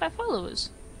on 35 followers?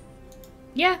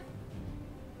 Yeah.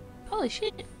 Holy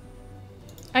shit.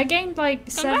 I gained like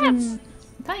Congrats. 7.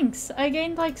 Thanks. I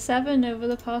gained like 7 over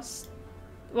the past.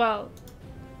 Well,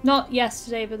 not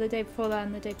yesterday, but the day before that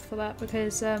and the day before that,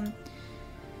 because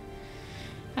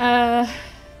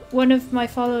one of my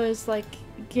followers like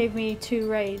gave me 2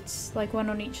 raids, like 1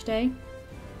 on each day.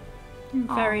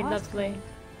 Very Aw, that's lovely.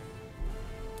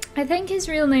 I think his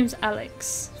real name's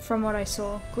Alex, from what I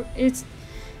saw. It's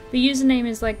the username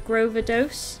is like Grover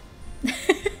Dose.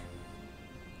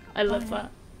 I love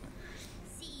that.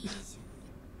 Siege.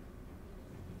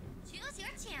 Choose your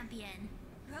champion.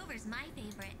 Grover's my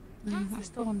favorite. I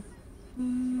still want.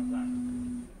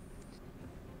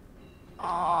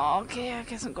 Oh, okay, I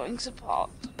guess I'm going support.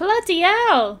 Bloody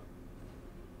hell!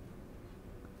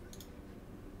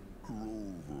 Grover.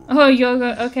 Oh, you're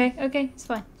okay, okay, it's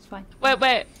fine, it's fine. Wait.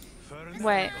 Wait.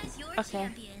 Customize your Okay.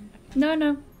 champion.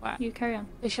 No, What? you carry on.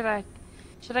 Should I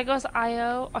go as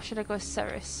Io or should I go as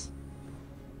Ceres?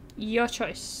 Your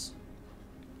choice.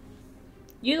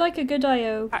 You like a good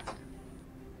IO.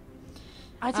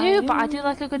 I do, but I do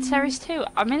like a good Ceres too.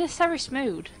 I'm in a Ceres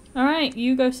mood, Alright,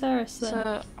 you go Saris then.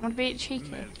 so I'm gonna be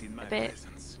cheeky, a bit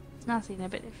snazzy and a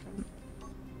bit different.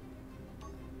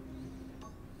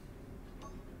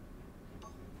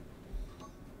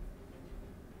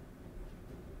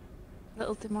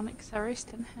 Little demonic Ceres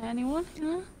didn't hurt anyone, you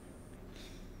know?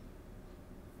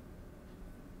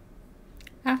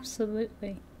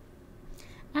 Absolutely.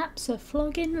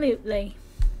 Abso-flogging-lutely.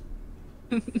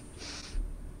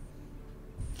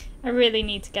 I really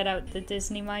need to get out the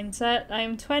Disney mindset. I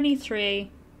am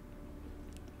 23.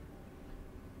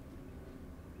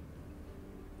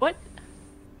 What?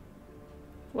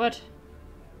 What?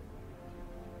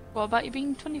 What about you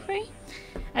being 23?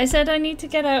 I said I need to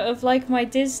get out of like my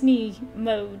Disney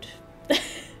mode.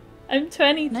 I'm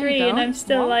 23 No, you and I'm don't.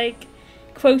 still What? like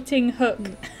quoting Hook.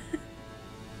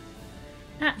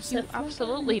 You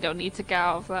absolutely don't need to get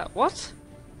out of that. What?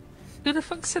 Who the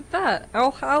fuck said that? I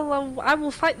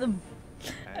will fight them.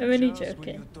 I'm only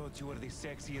joking.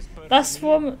 That's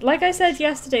what, like I said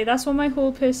yesterday, that's what my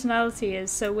whole personality is,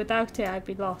 so without it I'd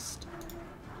be lost.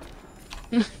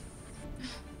 Who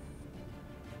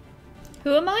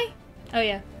am I? Oh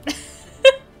yeah.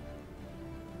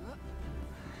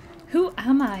 Who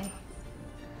am I?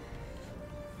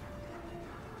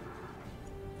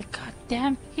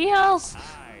 Goddamn heels!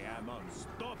 I am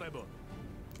unstoppable.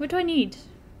 What do I need?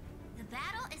 The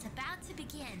battle is about to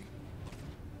begin.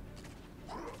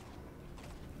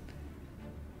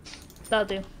 That'll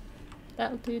do.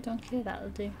 That'll do, donkey. That'll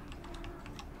do.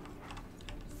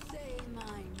 Say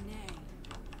my name.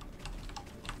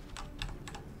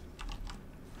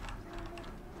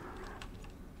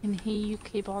 Can hear you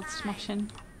keyboard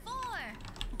smashing. 4,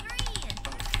 3,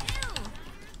 2,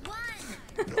 1.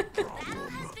 The battle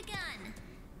has begun.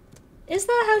 Is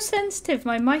that how sensitive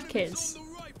my mic is?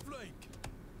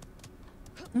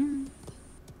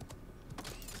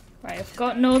 Right, I've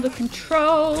gotten all the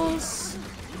controls.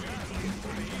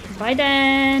 Bye,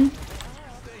 Dan.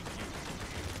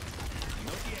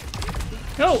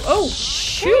 Oh,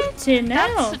 shooting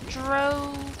now. That's a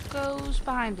Drogo's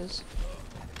behind us.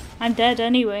 I'm dead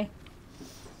anyway.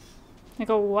 I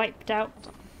got wiped out.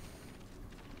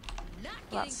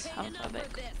 That's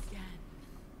homophobic.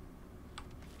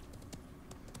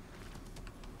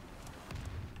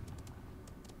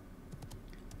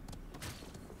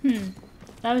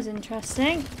 That was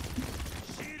interesting.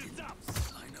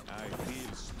 I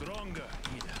feel stronger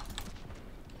here.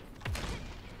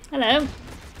 Hello.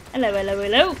 Hello, hello,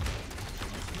 hello.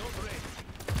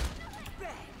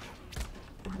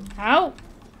 Ow.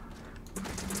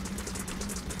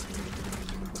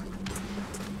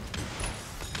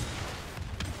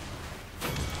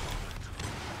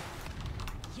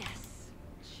 Yes.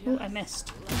 Oh, I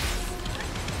missed.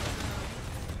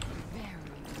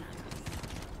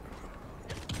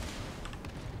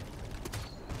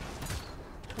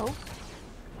 Oh,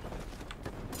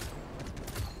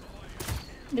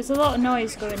 There's a lot of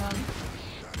noise going on.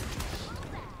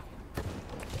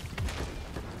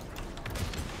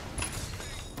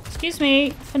 Excuse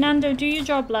me, Fernando, do your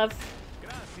job, love.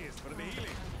 Gracias for the healing.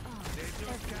 They just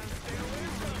can't stay away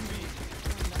from me.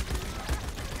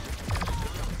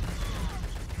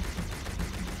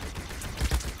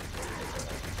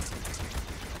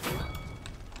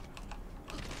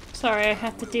 Sorry, I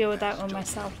have to deal with that one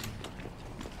myself.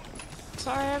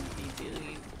 sorry, I'm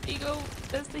healing. There you go.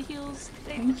 There's the heals.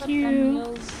 Thank the you.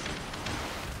 heals.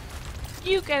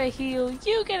 You get a heal.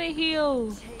 You get a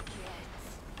heal.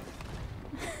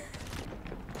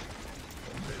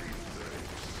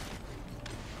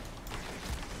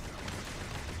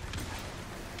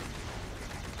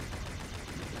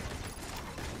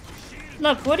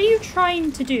 Love, what are you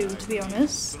trying to do, to be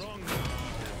honest?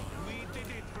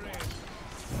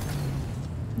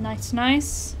 Nice,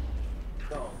 nice.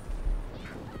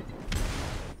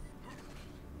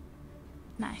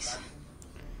 Nice.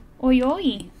 Oi,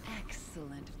 oi.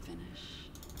 Excellent finish.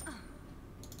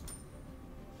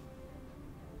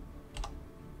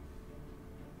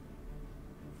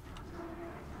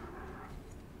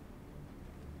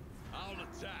 I'll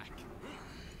attack.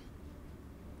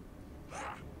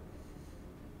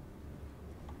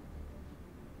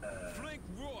 Flank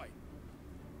right.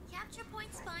 Capture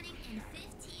point spawning in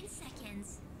 15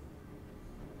 seconds.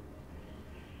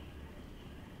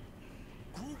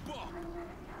 Group up.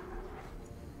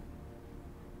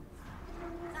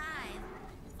 5,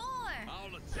 4,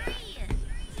 I'll attack. 3,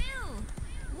 2,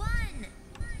 1.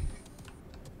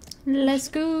 Let's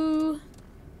go.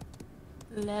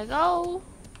 Let go.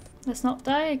 Let's not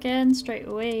die again straight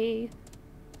away.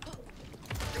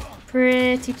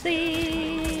 Pretty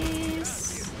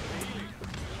please.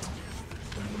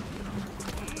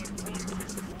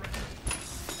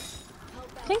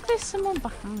 I think there's someone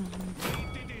behind.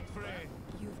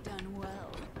 You've done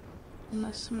well.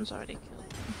 Unless someone's already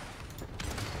killed him.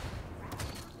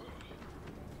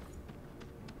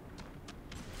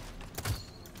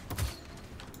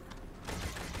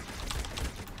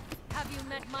 Have you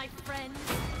met my friend?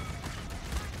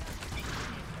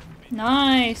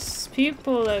 Nice.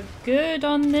 People are good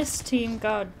on this team,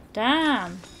 god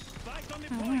damn.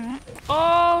 Alright.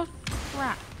 Oh,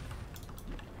 crap.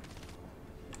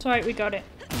 It's alright, we got it.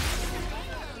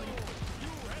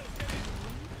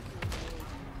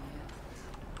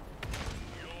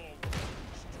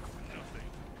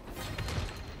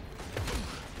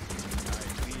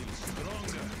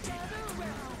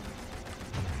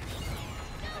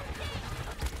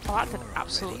 Oh, that did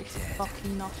absolutely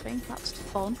fucking nothing. That's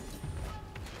fun.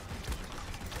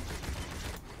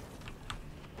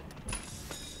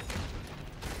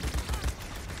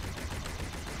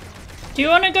 Do you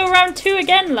want to go round 2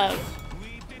 again, love?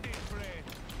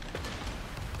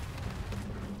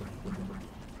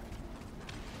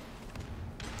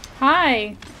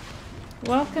 Hi.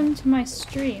 Welcome to my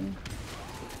stream.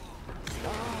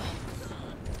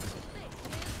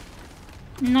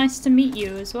 Nice to meet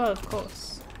you as well, of course.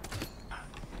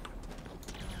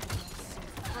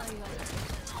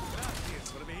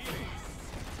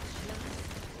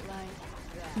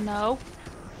 No.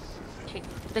 Kick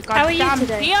the How are you goddamn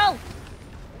today? heel!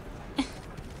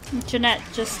 Jeanette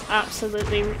just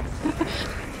absolutely.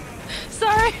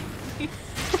 Sorry!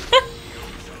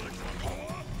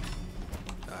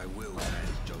 I will.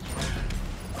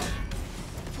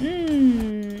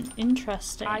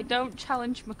 Interesting. I don't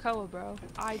challenge Makoa, bro.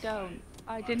 I don't.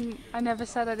 I didn't. I never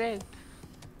said I did.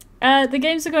 The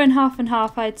games are going half and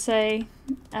half, I'd say.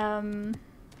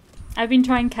 I've been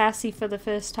trying Cassie for the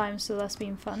first time, so that's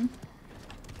been fun.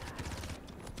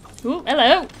 Ooh,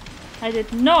 hello! I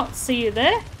did not see you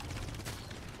there.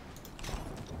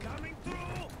 Coming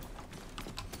through.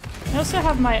 I also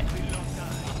have my... Not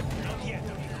yet.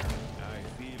 I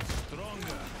feel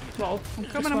stronger. Whoa, I'm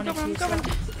coming.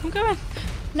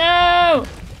 No!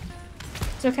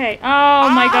 It's okay. Oh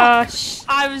my gosh.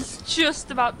 I was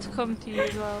just about to come to you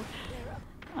as well.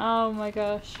 Oh my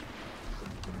gosh.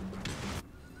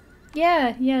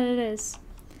 Yeah, it is.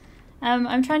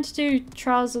 I'm trying to do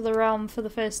Trials of the Realm for the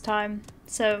first time,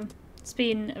 so it's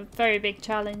been a very big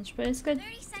challenge, but it's good.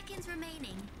 30 seconds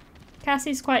remaining.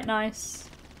 Cassie's quite nice.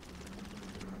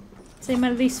 I'd say my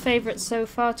least favourite so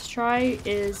far to try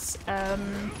is I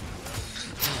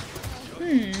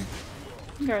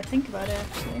gotta think about it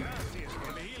actually.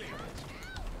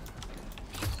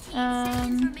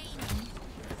 Seconds remaining.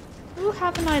 Who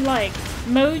haven't I liked?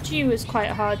 Moji was quite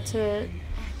hard to...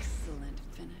 Excellent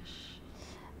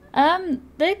finish.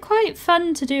 They're quite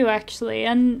fun to do actually,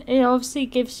 and it obviously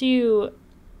gives you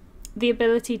the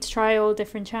ability to try all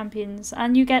different champions,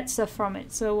 and you get stuff from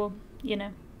it, so, you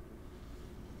know.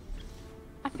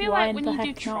 I feel Why like when the you do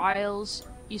heck not? trials,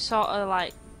 you sort of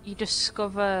like, you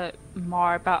discover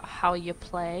more about how you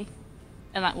play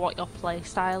and like what your play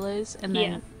style is, and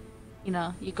then Yeah. you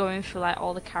know, you're going through like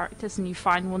all the characters and you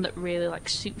find one that really like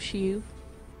suits you.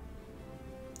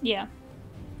 Yeah.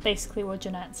 Basically what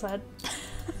Jeanette said.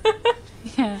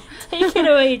 Yeah. Take it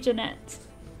away, Jeanette.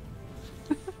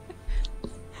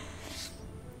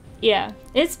 Yeah,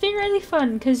 it's been really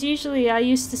fun, because usually I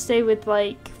used to stay with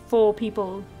like 4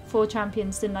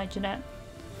 champions, didn't I, Jeanette?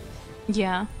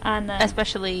 Yeah. And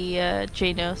Especially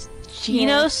Jenos.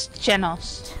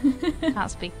 Jenos. Can't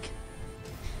speak.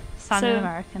 Sounding So-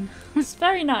 American. it's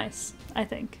very nice, I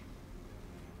think.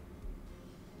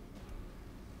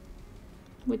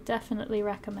 Would definitely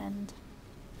recommend.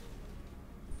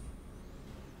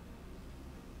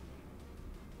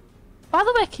 By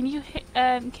the way, can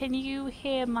you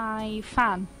hear my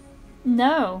fan?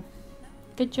 No.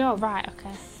 Good job. Right,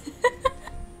 okay.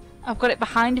 I've got it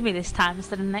behind me this time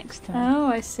instead of next to me. Oh,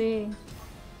 I see.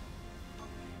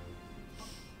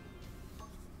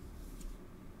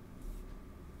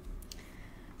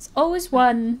 It's always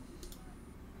one.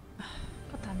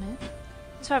 God damn it.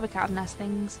 That's why we can't have nice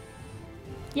things.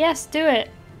 Yes, do it.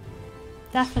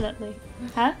 Definitely.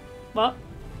 Huh? What?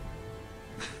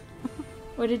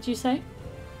 What did you say?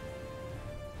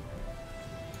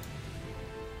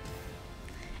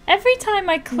 Every time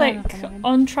I click nothing.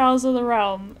 on Trials of the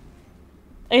Realm,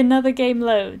 another game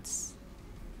loads.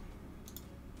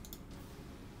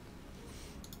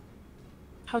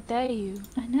 How dare you?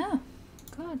 I know.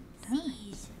 God damn it.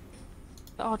 Siege.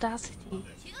 The audacity.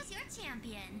 Choose your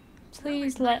champion.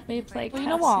 Please let me play Cassie. Well, you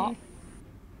know what?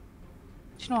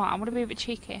 Do you know what? I'm gonna be a bit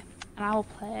cheeky and I will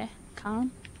play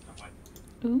Khan.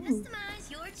 Ooh. Customize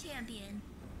your champion.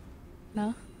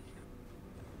 No?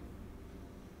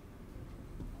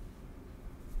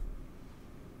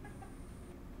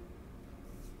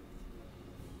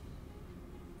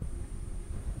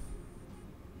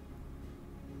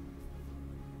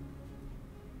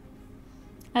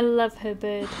 I love her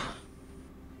bird.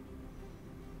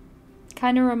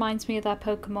 Kind of reminds me of that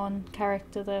Pokemon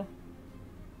character though.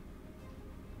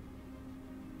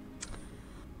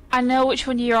 I know which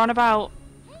one you're on about.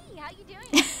 Hey, how you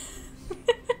doing?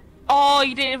 Oh,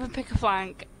 you didn't even pick a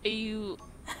flank. Are you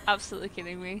absolutely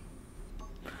kidding me?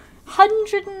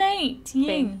 108 Ying.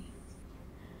 Bing.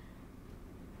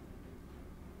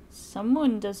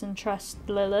 Someone doesn't trust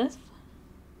Lilith.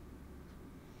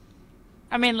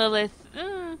 I mean, Lilith,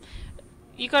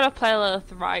 you gotta play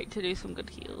Lilith right to do some good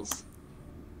heals.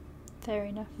 Fair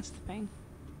enough. That's the thing.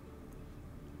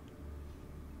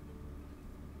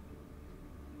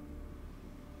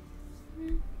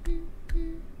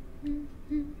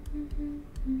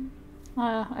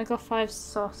 I got 5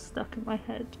 sauce stuck in my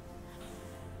head.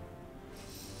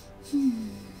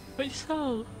 Which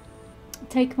so?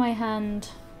 Take My Hand.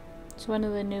 It's one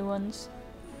of the new ones.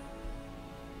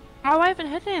 Oh, I haven't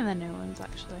heard any of the new ones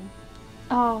actually.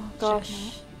 Oh Check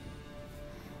gosh.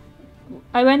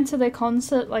 I went to their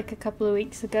concert like a couple of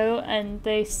weeks ago, and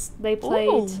they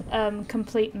played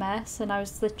Complete Mess, and I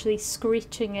was literally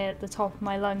screeching it at the top of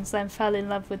my lungs. Then fell in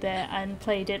love with it and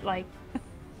played it like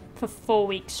for 4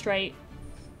 weeks straight.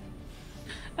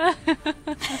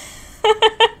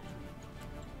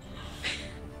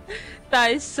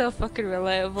 That is so fucking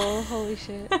relatable. Holy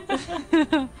shit.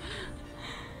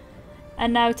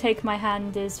 And now Take My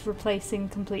Hand is replacing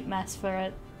Complete Mess for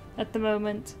it at the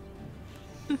moment.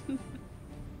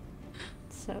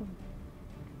 So.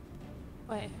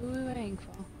 Wait, who are we waiting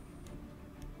for?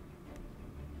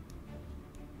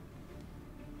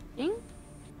 Ying?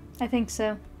 I think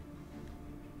so.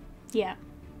 Yeah.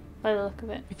 By the look of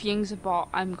it. If Ying's a bot,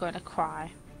 I'm going to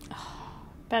cry.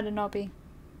 Better not be.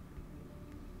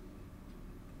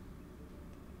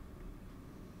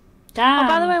 Damn. Oh,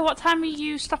 by the way, what time are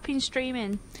you stopping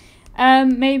streaming?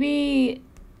 Maybe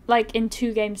like in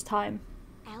 2 games time.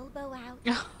 Elbow out.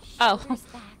 Oh. Shoulders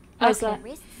back. How's that?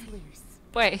 Wrists loose.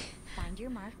 Wait, Find your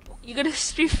mark. you're gonna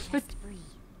stream for... Chest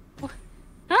free.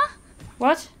 Huh?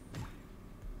 What?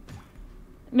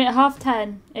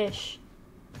 10:30-ish.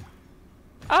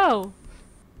 Oh,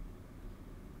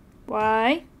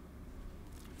 Why?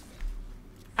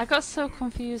 I got so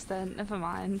confused then. Never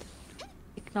mind.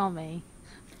 Ignore me.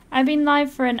 I've been live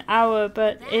for an hour,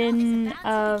 but in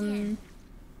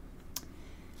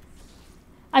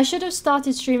I should have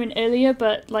started streaming earlier,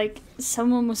 but like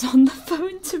someone was on the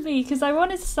phone to me because I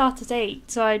wanted to start at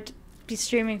 8, so I'd be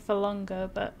streaming for longer.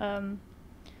 But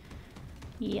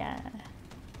yeah.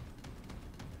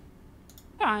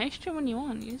 Alright, stream when you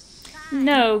want.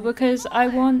 No, because I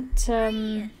want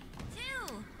to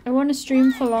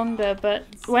stream for longer, but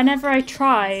whenever I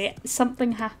try,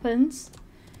 something happens.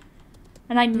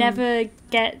 And I never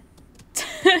get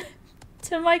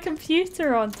to my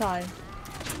computer on time.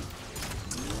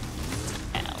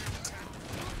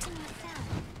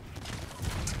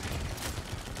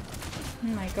 Oh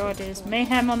my god, is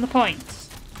mayhem on the point.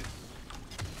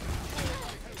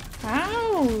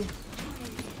 Ow!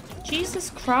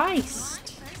 Jesus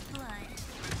Christ.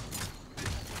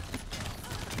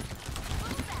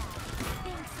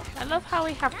 I love how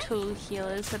we have 2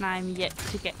 healers and I'm yet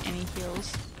to get any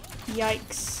heals.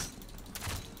 Yikes.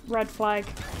 Red flag.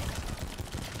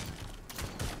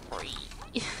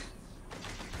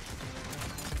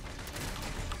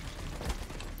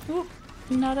 Ooh.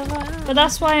 Not allowed. But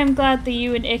that's why I'm glad that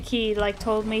you and Icky like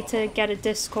told me to get a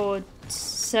Discord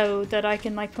so that I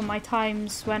can like put my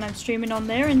times when I'm streaming on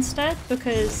there instead,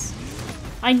 because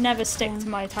I never stick to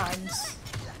my times.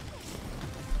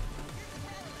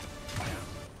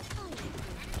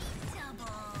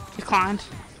 Declined.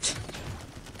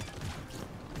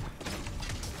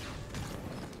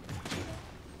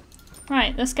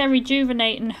 Right, let's get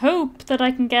Rejuvenate and hope that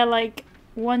I can get like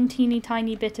 1 teeny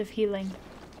tiny bit of healing.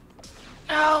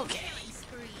 Okay.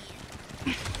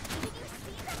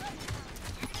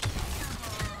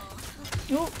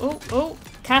 Oh.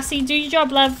 Cassie, do your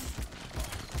job,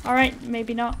 love. Alright,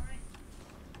 maybe not.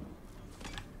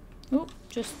 Oh,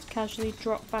 just casually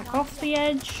drop back off the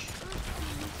edge.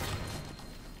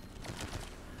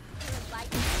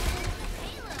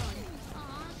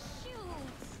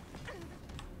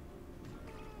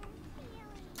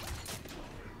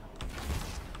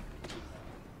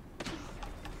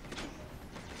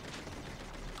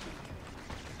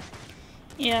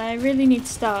 Yeah, I really need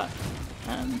to start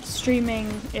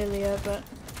streaming earlier, but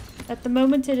at the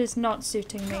moment it is not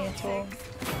suiting me at all.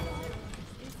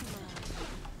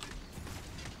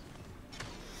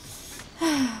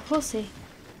 We'll see.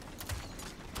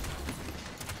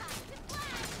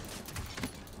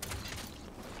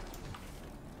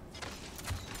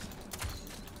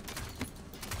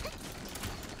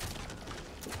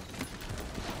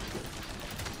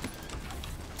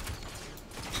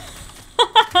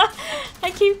 I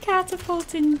keep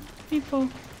catapulting people.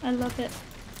 I love it.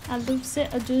 I love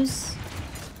it. I just.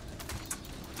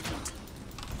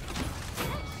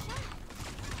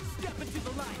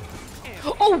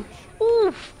 Oh!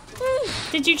 Ooh!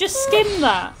 Did you just skim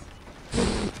that?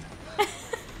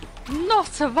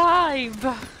 Not a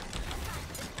vibe!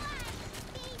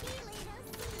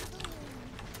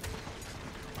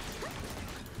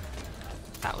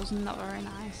 That was not very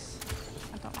nice.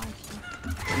 I don't like you.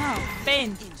 No,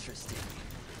 Ben! Interesting.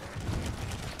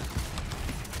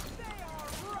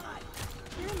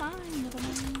 Never mind, never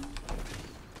mind.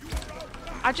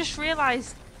 I just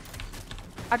realised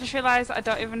I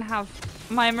don't even have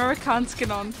my American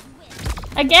skin on.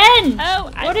 Again!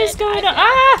 Oh, what is going on?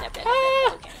 Ah!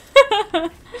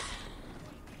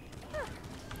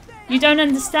 You don't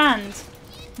understand.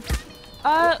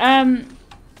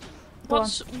 Go on.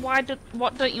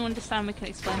 What don't you understand? We can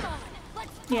explain.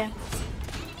 Yeah.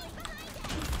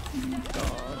 Oh,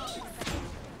 God.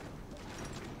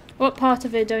 What part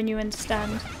of it don't you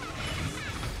understand?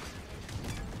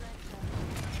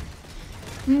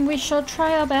 We shall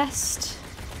try our best.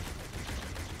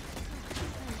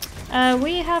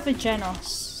 We have a Jenos,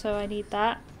 so I need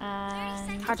that.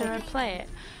 And How do I play it?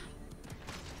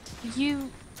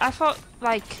 I thought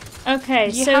like okay,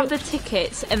 you so have the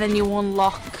tickets and then you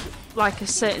unlock like a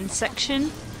certain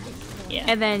section. yeah.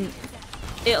 And then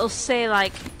it'll say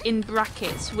like in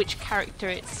brackets which character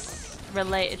it's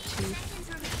related to.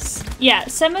 Yeah,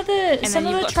 some of the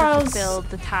trials to fulfill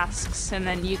the tasks, and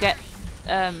then you get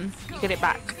it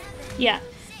back. Yeah.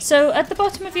 So at the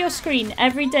bottom of your screen,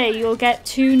 every day you'll get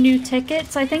 2 new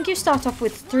tickets. I think you start off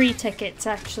with 3 tickets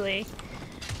actually,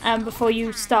 before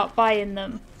you start buying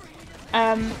them.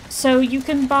 So you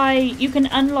can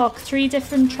unlock 3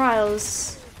 different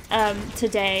trials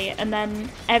today, and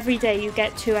then every day you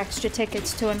get 2 extra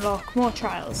tickets to unlock more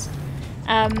trials.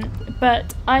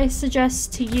 But I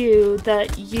suggest to you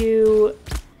that you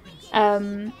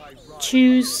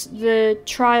choose the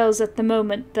trials at the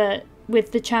moment that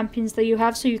with the champions that you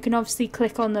have, so you can obviously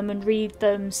click on them and read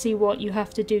them, see what you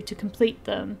have to do to complete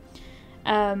them,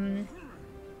 and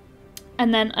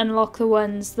then unlock the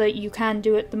ones that you can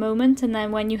do at the moment, and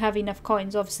then when you have enough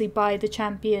coins, obviously buy the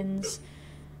champions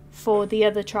for the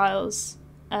other trials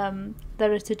that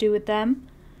are to do with them.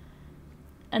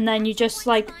 And then you just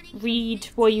like read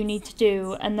what you need to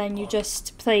do, and then you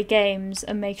just play games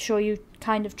and make sure you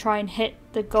kind of try and hit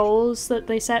the goals that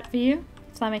they set for you,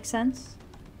 if that makes sense.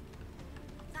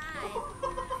 5,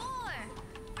 4,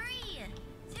 3,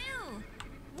 2,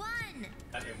 1.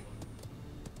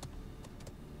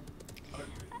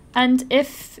 And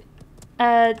if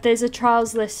there's a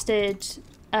trials listed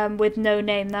with no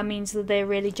name, that means that they're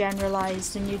really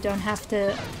generalized and you don't have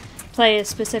to play a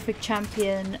specific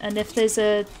champion, and if there's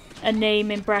a name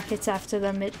in brackets after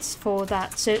them, it's for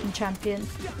that certain champion.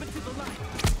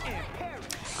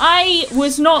 I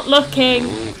was not looking.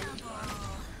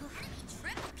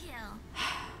 Triple kill.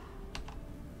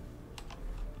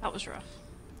 That was rough.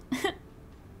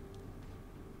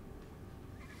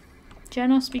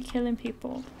 Jenos be killing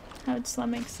people. How does that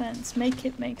make sense? Make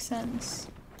it make sense.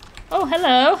 Oh,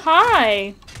 hello.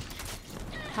 Hi.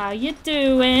 How you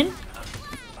doing?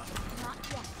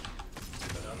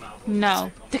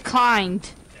 No,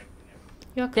 declined.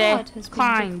 Your card has been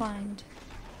Declined. declined.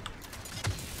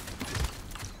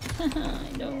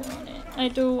 I don't want it. I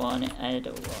don't want it. I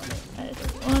don't want it. I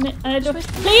don't want it. I don't.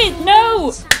 Please,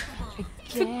 no!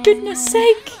 For goodness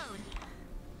sake!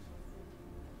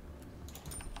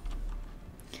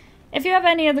 If you have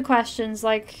any other questions,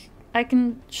 like, I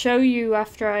can show you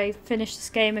after I finish this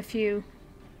game if you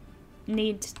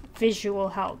need visual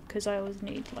help, because I always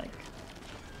need, like,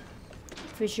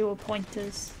 visual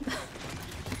pointers.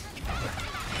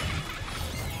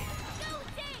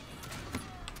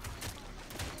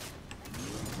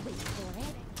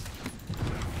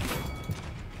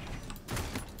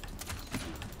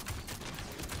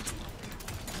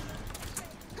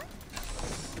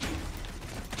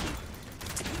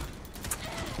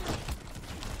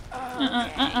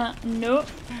 Nope.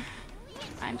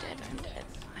 I'm dead.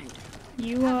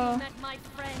 You are...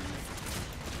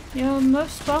 You're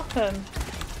most welcome.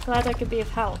 Glad I could be of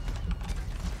help.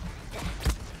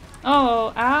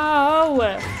 Oh,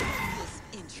 ow!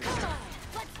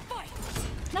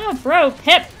 No, bro,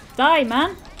 Pip! Die,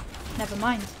 man! Never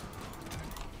mind.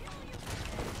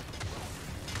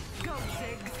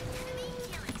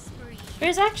 It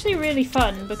was actually really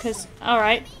fun because,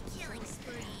 alright,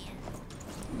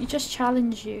 you just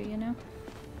challenge you, you know?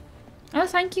 Oh,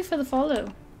 thank you for the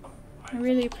follow. I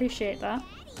really appreciate that.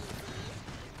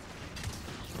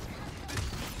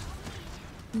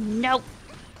 Nope.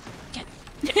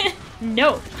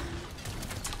 No.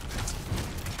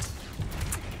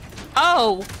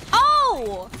 Oh!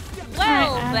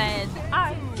 Well Alright, then,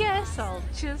 I guess I'll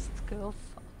just go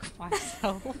fuck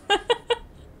myself.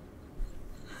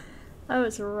 That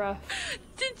was rough.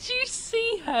 Did you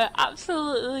see her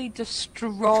absolutely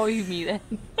destroy me then?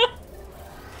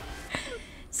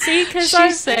 See, because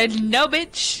she said, no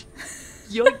bitch!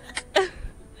 Yoink! Oh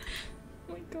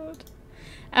my god.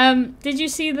 Did you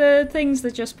see the things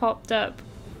that just popped up?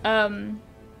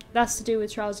 That's to do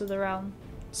with Trials of the Realm.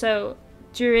 So,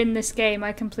 during this game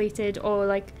I completed, or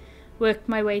like, worked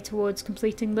my way towards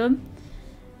completing them.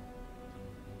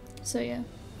 So yeah.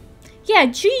 Yeah,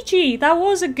 GG! That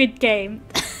was a good game!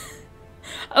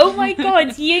 Oh my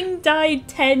god, Ying died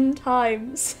 10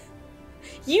 times!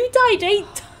 You died 8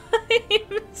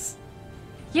 times!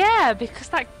 Yeah, because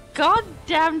that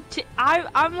goddamn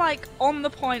I'm like on the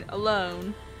point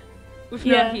alone with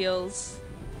no Yeah. heals.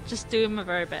 Just doing my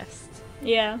very best.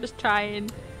 Yeah. Just trying.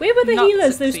 Where were the Not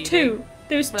healers? There's succeeding, two.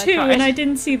 There was but I two and tried. I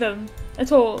didn't see them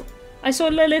at all. I saw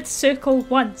Lilith circle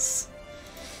once.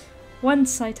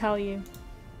 Once, I tell you.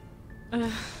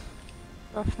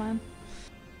 Rough, man.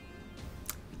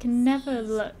 I can never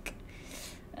look.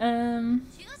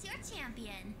 Choose your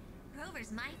champion.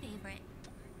 Grover's my favorite.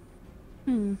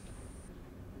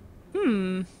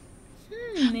 Indeed.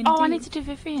 Oh, I need to do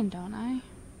Vivian, don't I?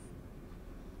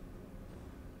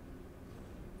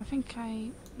 I think I...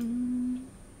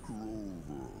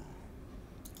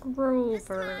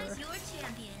 Grover. Customize your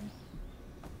champion.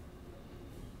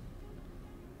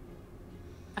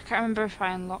 I can't remember if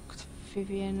I unlocked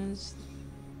Vivian as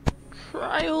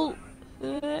trial.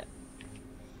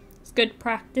 It's good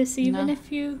practice even No.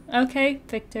 if you... Okay,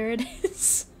 Victor it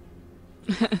is.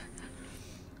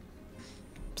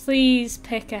 Please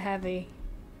pick a heavy.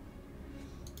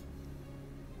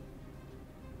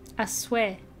 I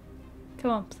swear.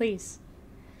 Come on, please.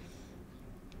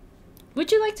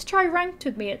 Would you like to try ranked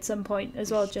with me at some point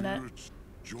as well, Jeanette?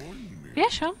 Join me. Yeah,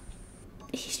 sure.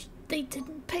 They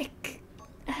didn't pick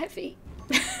a heavy.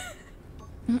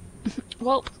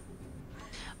 Well.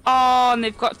 Oh, and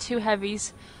they've got 2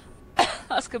 heavies.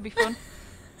 That's gonna be fun.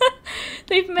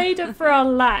 They've made up for our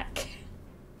lack.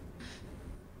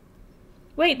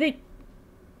 Wait, they...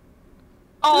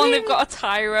 Oh, and they've got a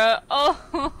Tyra.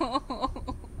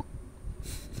 Oh.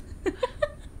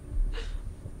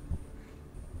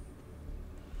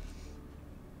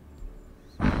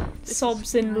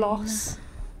 Sobs in loss.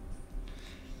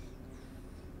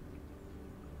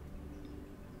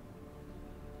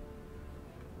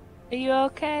 Are you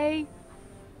okay?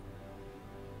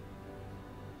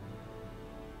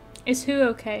 Is who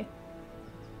okay?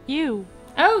 You.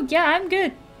 Oh, yeah, I'm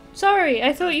good. Sorry,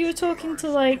 I thought you were talking to,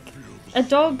 like, a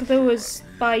dog that was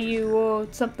by you or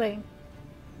something.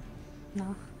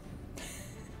 No.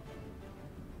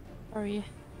 Where are you?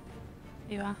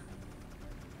 You are.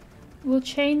 We'll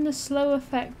chain the slow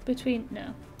effect between...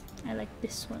 No. I like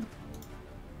this one.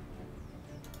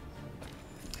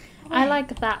 I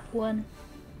like that one.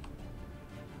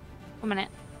 1 minute.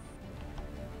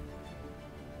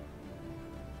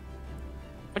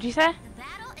 What'd you say? The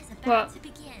battle is about What? to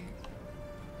begin.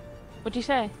 What'd you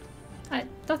say?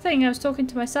 Nothing, I was talking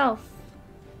to myself.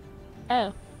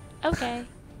 Oh. Okay.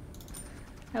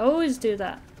 I always do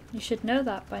that. You should know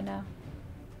that by now.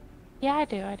 Yeah, I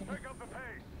do. I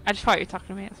just thought you were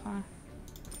talking to me, it's fine.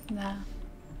 Nah.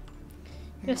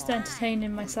 Just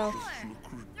entertaining myself.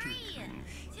 3,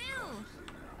 2,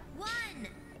 1.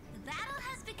 The battle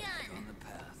has begun.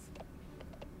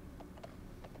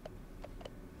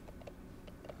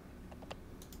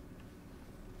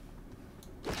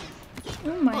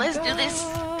 Oh my Let's god. do this.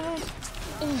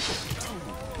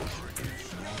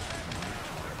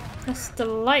 That's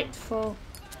delightful.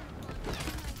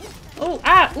 Oh,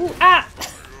 ah! Ooh, ah!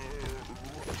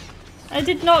 I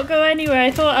did not go anywhere.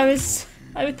 I thought I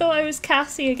was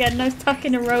Cassie again and I was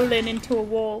tucking a roll in into a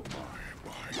wall.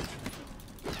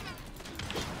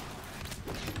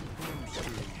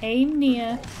 Aim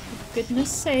near, for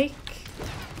goodness sake.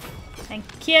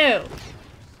 Thank you.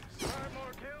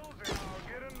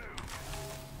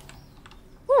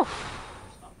 Whew.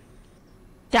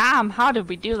 Damn, how did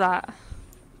we do that?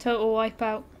 Total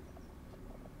wipeout.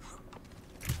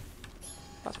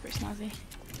 That's pretty snazzy.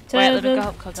 To Wait, let me the, go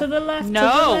up, to the left, to the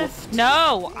No! left.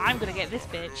 No! I'm gonna get this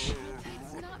bitch.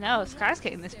 No, Sky's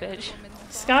getting this bitch.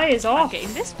 Sky is I'm off.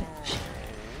 getting this bitch.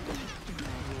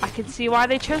 I can see why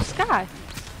they chose Sky.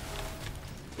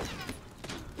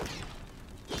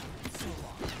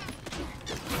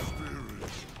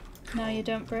 No, you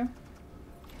don't, bro.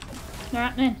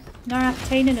 Not happening. Not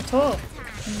happening at all.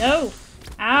 No.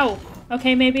 Ow.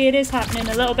 Okay, maybe it is happening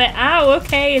a little bit. Ow,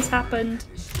 okay, it's happened.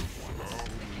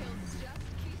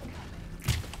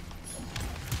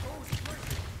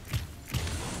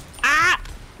 Ah!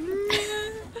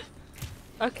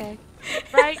 Okay.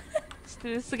 Right. Let's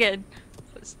do this again.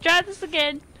 Let's try this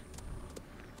again.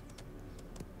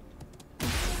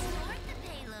 Start the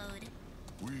payload.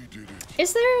 We did it.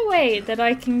 Is there a way that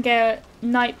I can get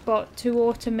Nightbot to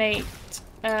automate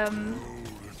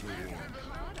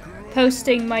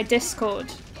posting my Discord?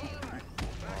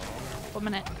 1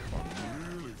 minute.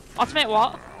 Automate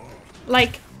what?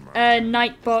 Like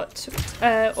Nightbot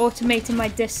automating my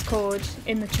Discord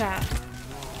in the chat.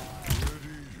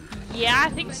 Yeah, I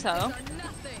think so.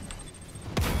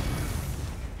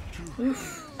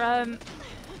 Oof.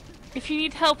 If you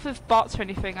need help with bots or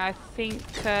anything, I think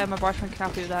my boyfriend can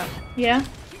help you with that. Yeah?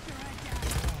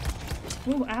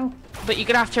 Ooh, ow. But you're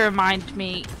gonna have to remind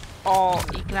me, or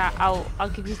you can. I'll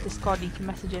give you this Discord and you can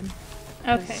message him.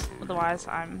 'Cause Okay. Otherwise,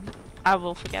 I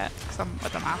will forget because I'm a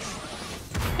dumbass.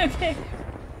 Okay.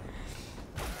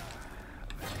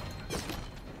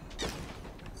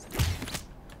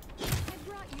 I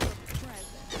brought you a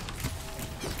present.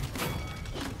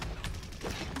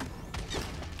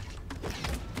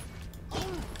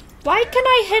 Why can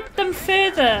I hit them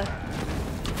further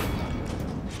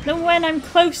than when I'm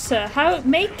closer? How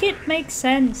make it make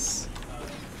sense?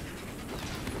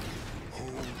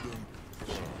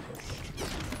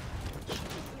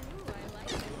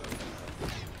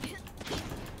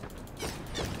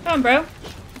 Come on, bro.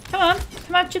 Come on.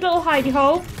 Come out your little hidey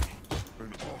hole.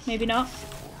 Maybe not.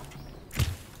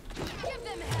 Give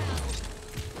them hell.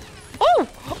 Oh!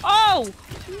 Oh!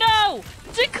 No!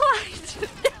 Declined!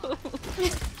 No!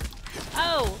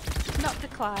 Oh! Not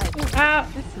declined. Ooh, ow.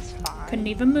 This is fine. Couldn't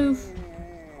even move.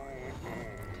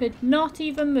 Could not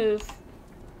even move.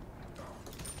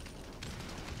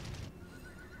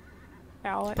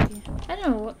 Yeah, I'll let you. I don't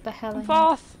know what the hell I need.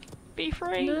 Fourth! Be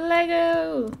free!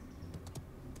 Lego!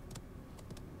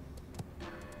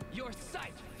 Your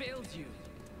sight fails you.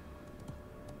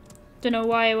 Don't know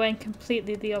why I went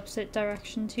completely the opposite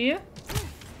direction to you.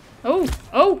 Oh!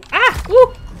 Oh! Ah!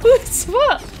 Ooh! Ooh! It's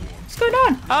what? What's going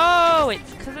on? Oh,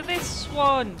 it's because of this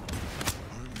one.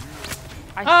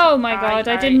 Oh my god,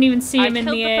 I didn't even see him in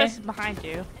the air. I killed the person behind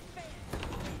you.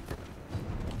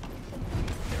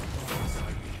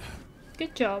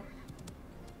 Good job.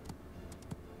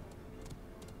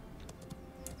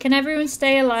 Can everyone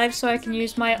stay alive so I can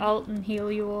use my ult and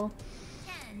heal you all?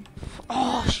 10,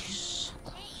 Oh, she's...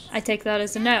 I take that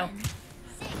as a no.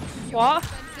 What?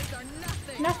 Defenses are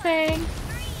nothing.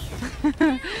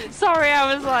 Nothing. Sorry,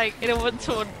 I was like in a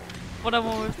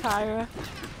one-on-one with Tyra.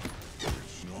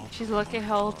 She's lucky her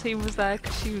whole team was there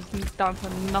because she was down for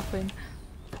nothing.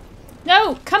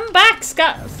 No! Come back,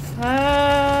 Scott!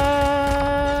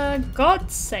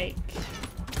 God's sake.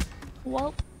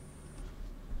 Well,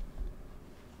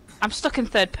 I'm stuck in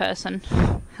third person.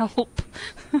 Help.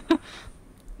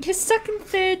 You're stuck in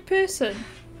third person.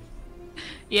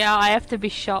 Yeah, I have to be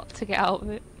shot to get out of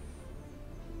it.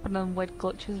 One of them weird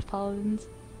glitches of Paladins.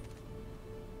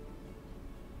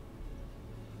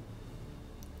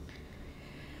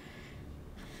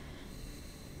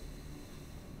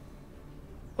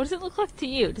 What does it look like to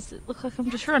you? Does it look like I'm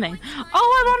just running?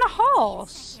 Oh, I'm on a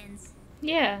horse! seconds.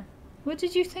 Yeah. What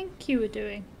did you think you were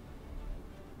doing?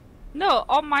 No,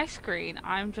 on my screen,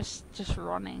 I'm just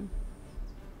running.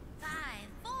 5,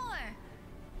 4,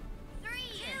 3,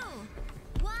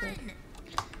 2,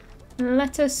 1.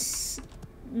 Let us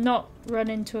not run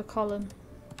into a column.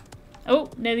 Oh,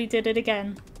 nearly did it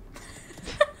again.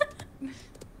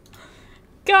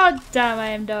 God damn, I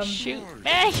am dumb. Shoot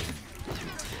me!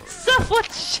 Someone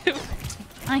shoot!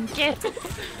 Thank you.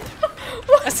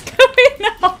 What's going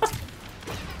on?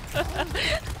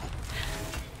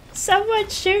 Someone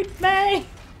shoot me!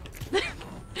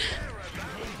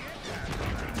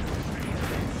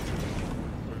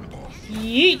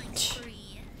 Yeet!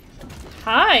 3.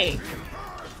 Hi!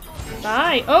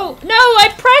 Bye! Oh, no! I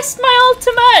pressed my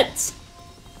ultimate!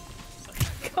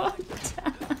 God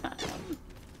damn.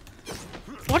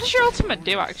 What does your ultimate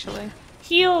do, actually?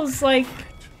 Heals, like,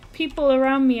 people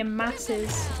around me in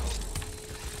masses.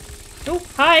 Oh,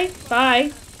 hi!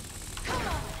 Bye!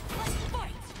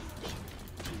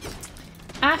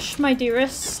 Ash, my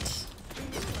dearest.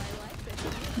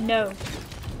 No.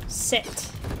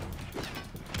 Sit.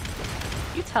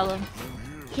 You tell him.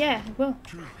 Yeah, I will.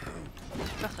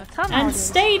 Tell him how it And is.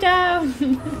 stay down!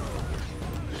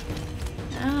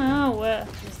 Ow.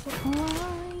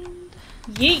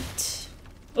 Yeet!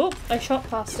 Oh, I shot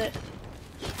past it.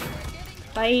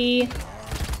 Bye.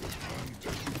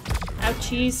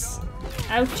 Ouchies.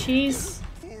 Ouchies.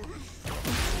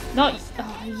 Not.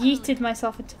 Oh, I yeeted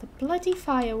myself into the bloody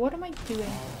fire. What am I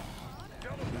doing?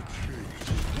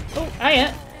 Oh,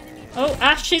 hiya. Oh,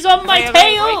 Ash is on my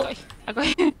tail! I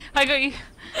got you. I got you.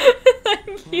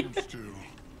 Thank you. Still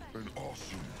an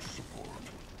awesome support.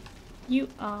 You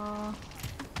are.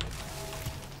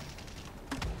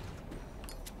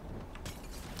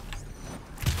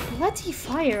 Bloody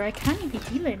fire, I can't even be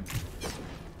dealing.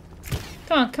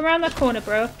 Come on, come around that corner,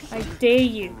 bro. I dare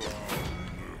you.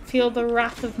 Feel the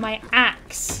wrath of my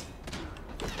axe.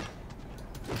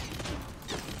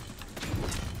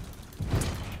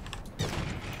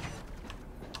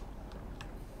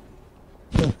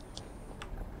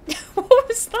 What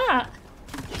was that?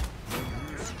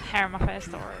 Hair on my face,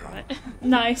 don't worry about it.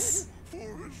 Nice.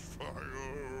 Forest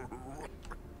fire.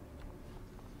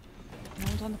 No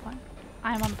one's on the point.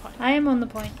 I am on the point. I am on the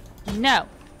point. No.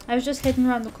 I was just hidden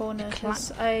around the corner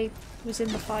because I was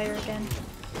in the fire again.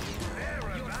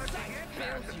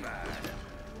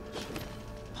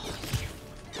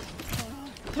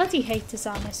 Bloody hate this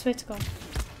arm, I swear to God.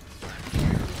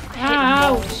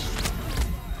 Ow!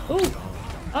 Ooh!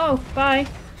 Oh, bye.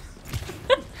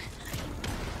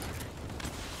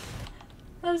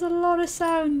 There's a lot of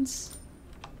sounds.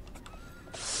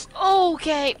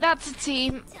 Okay, that's a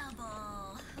team.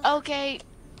 Okay.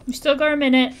 We've still got a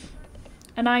minute.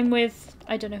 And I'm with...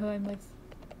 I don't know who I'm with.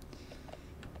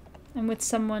 I'm with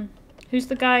someone. Who's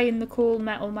the guy in the cool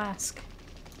metal mask?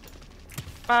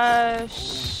 I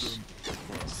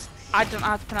don't know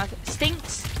how to pronounce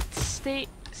it.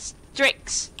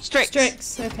 Strix.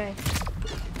 Strix, okay.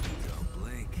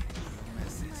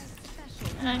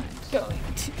 I'm going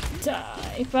to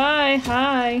die. Bye,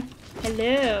 hi.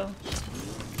 Hello.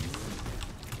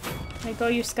 I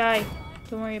got you, Sky.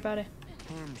 Don't worry about it.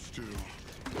 I'm still.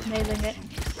 Nailing it.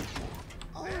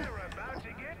 They're about to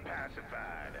get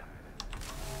pacified.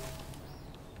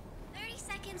 30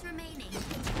 seconds remaining.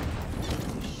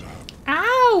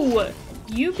 Ow!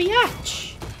 You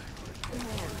biatch!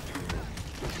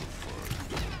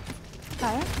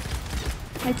 Huh?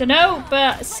 I don't know,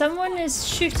 but someone is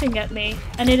shooting at me,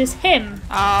 and it is him.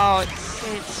 Oh,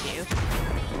 it's you.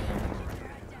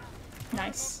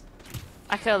 Nice.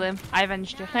 I killed him. I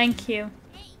avenged you. Thank you.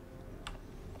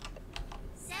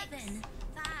 7,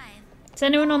 5. Is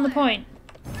anyone on the point?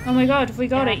 Oh my god, have we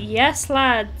got it? Yes,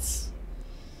 lads.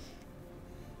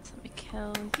 Let me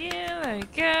kill you. There we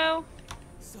go.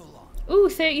 Ooh,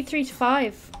 33 to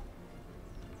 5.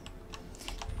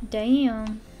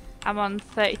 Damn. I'm on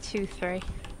 32-3.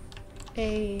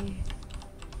 Hey.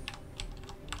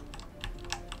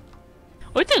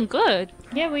 We're doing good.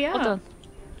 Yeah, we are. Well done.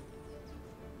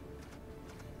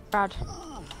 Brad.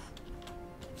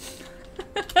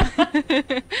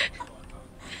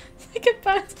 Look at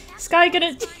that. Sky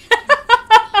gonna...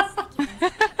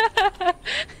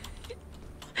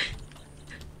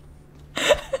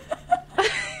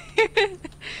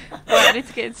 Well, I need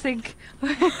to get in sync.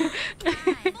 5, 4,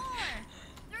 3,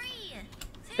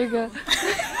 There we go.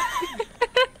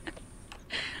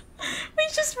 We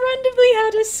just randomly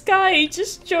had a Sky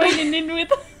just joining in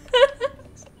with us.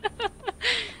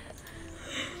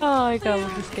 Oh, I gotta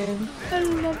love this game. I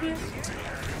love it.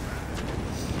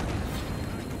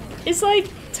 It's like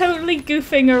totally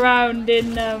goofing around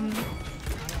in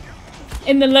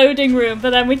the loading room,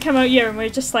 but then we come out here and we're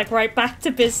just like right back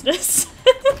to business.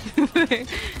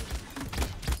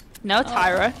 No,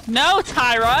 Tyra. No,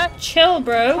 Tyra! Chill,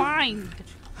 bro. Fine.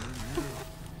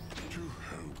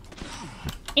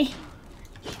 Eh.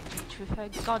 With her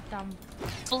goddamn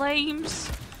flames.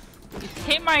 You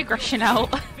take my aggression out.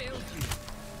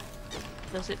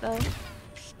 Does it though?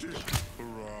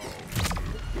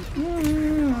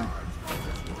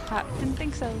 I didn't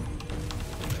think so.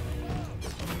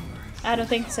 I don't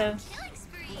think so. killing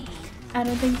spree. I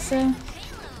don't think so. Payload.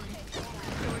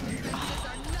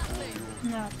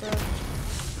 No, bro.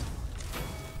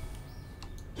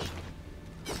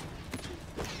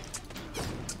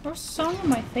 What song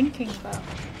am I thinking about?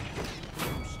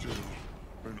 I'm still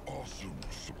an awesome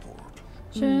support.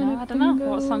 No, I don't know.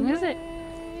 What song is it?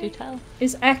 Do tell.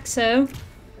 Is EXO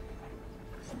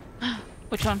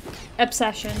Which one?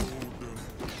 Obsession.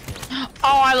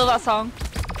 Oh, I love that song.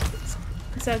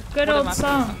 It's a good One of old my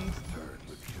song. favorite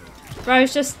songs. Bro, I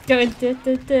was just going duh,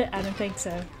 duh, duh. I don't think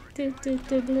so. Duh, duh,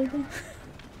 duh, blah, blah.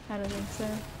 I don't think so.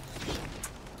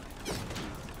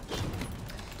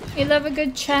 We love a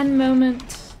good Chen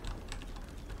moment.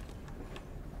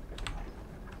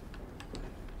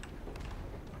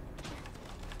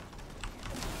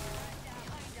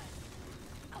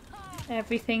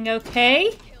 Everything okay?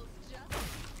 Make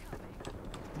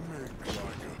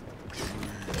like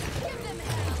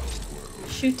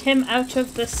a Shoot him out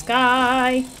of the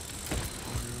sky.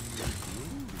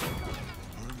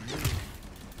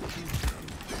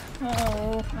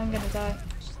 Oh, I'm gonna die.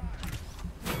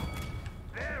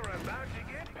 They're about to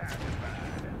get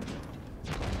pacified.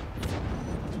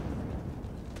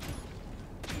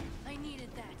 I needed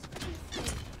that.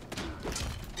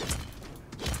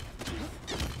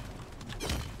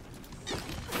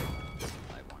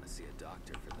 I want to see a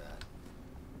doctor for that.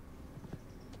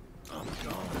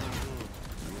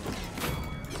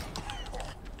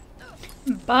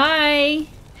 Bye.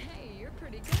 Hey, you're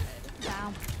pretty good.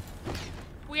 Down.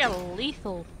 We are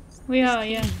lethal. We are,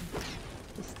 yeah.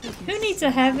 Who needs a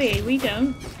heavy? We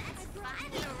don't. That's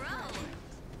 5 in a row.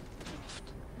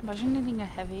 Imagine needing a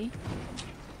heavy.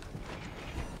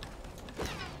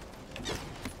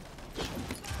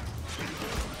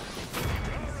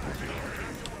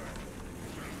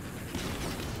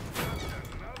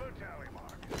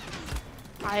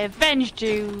 I avenged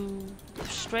you,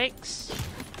 Strix.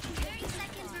 30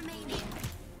 seconds remaining.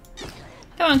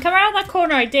 Come on, come around that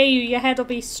corner, I dare you. Your head will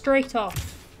be straight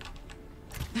off.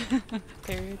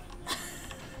 Period.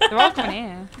 They're all coming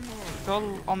here. They're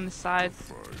all on the side,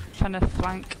 trying to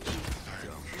flank.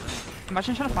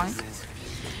 Imagine trying to flank.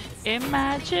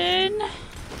 Imagine.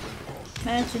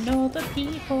 Imagine all the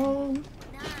people. 9, 7,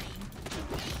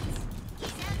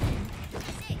 6,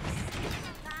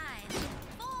 5,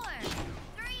 4,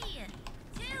 3,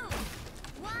 2,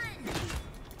 1.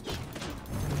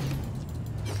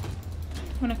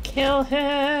 I'm gonna kill her,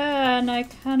 and I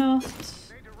cannot. Need to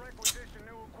requisition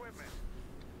new equipment.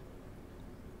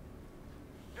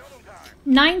 Double time.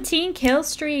 19 kill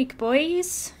streak,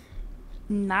 boys.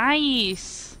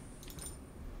 Nice.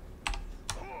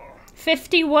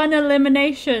 51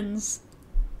 eliminations.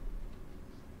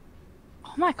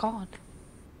 Oh my god.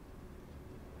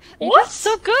 What? That's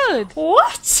so good.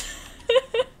 What?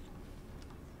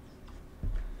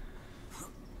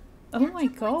 Oh my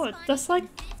god, that's like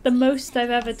the most I've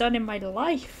ever done in my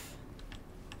life.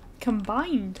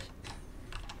 Combined.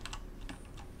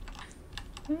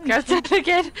 Go to it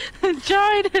again.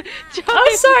 Join.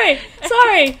 Oh, sorry!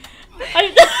 Sorry!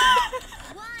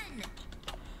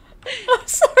 I'm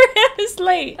sorry, I was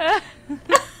late.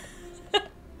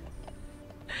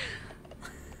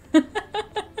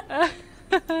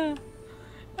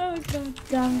 Oh god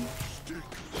damn it.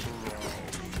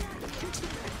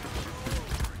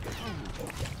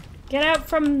 Get out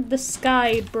from the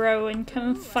sky, bro, and come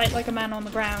and fight like a man on the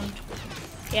ground.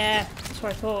 Yeah, that's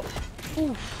what I thought.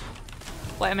 Oof.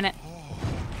 Wait a minute.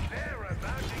 They're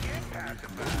about to get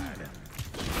pacified.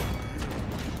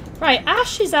 Right,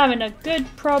 Ash is having a good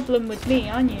problem with me,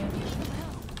 aren't you?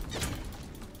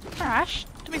 Ash,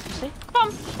 don't be pussy. Come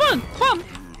on, come on, come on.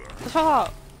 Let's fall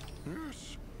out.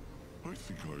 Yes, I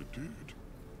think I did.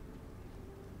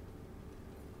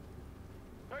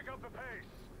 Pick up the pace.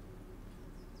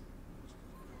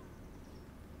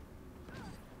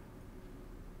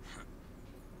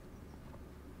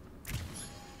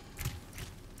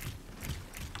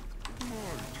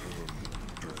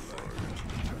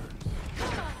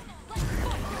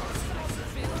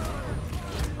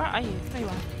 Where are you? There you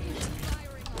are.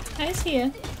 I was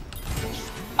here.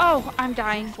 Oh, I'm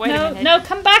dying. Wait a No, minute. no,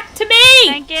 come back to me!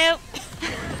 Thank you.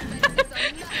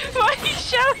 Why are you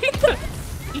shouting?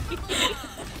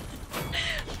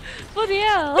 Bloody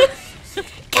hell.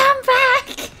 Come back!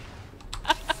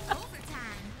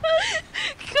 Overtime.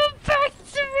 Come back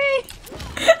to me.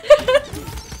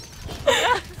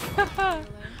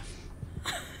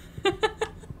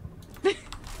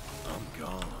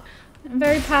 I'm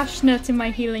very passionate in my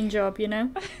healing job, you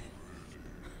know?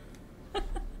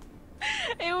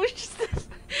 It was just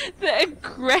the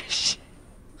aggression.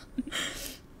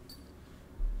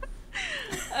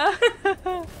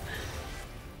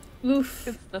 Oof.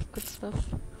 Good stuff, good stuff.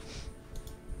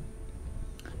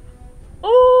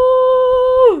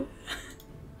 Ooh!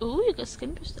 Ooh, you got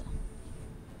skin booster.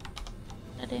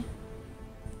 Daddy.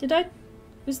 Did I...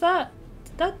 Was that...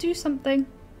 Did that do something?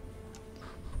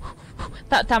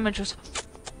 That damage was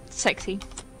sexy.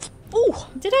 Ooh!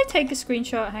 Did I take a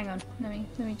screenshot? Hang on. Let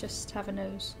me just have a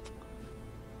nose.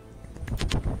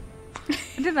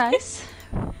 Very nice.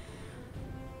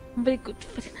 Very good,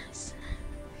 very nice.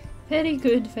 Very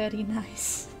good, very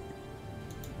nice.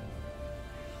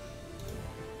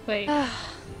 Wait.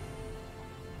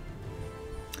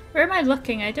 Where am I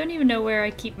looking? I don't even know where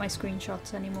I keep my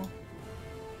screenshots anymore.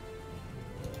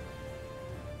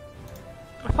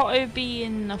 I thought it would be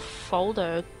in a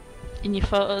folder in your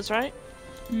photos, right?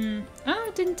 Hmm. Oh,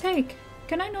 it didn't take.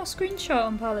 Can I not screenshot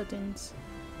on Paladins?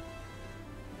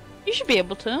 You should be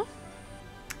able to.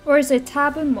 Or is it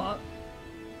tab and what?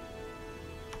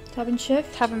 Tab and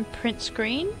shift? Tab and print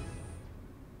screen.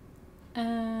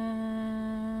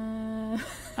 Uh...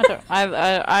 I don't.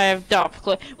 I have dark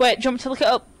clue. Wait, do you want me to look it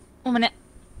up? 1 minute.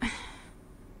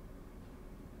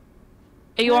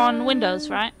 Are you on Windows,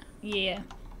 right? Yeah.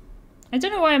 I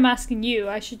don't know why I'm asking you.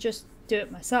 I should just do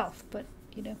it myself, but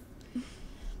you know.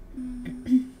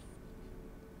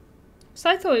 So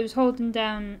I thought it was holding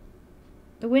down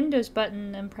the Windows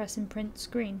button and pressing print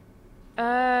screen.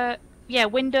 Yeah,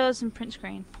 Windows and print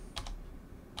screen.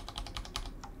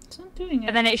 It's not doing it.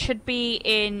 And then it should be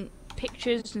in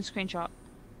pictures and screenshot.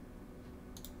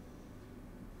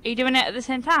 Are you doing it at the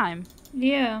same time?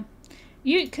 Yeah.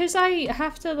 Because I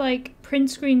have to like print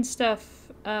screen stuff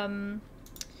for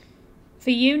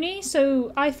uni,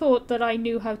 so I thought that I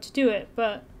knew how to do it,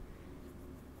 but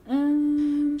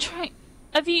Try.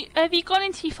 Have you gone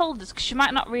into your folders? Because you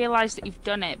might not realise that you've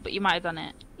done it, but you might have done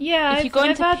it. yeah, If you go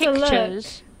I've into had to look.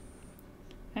 pictures,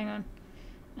 Hang on.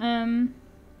 No,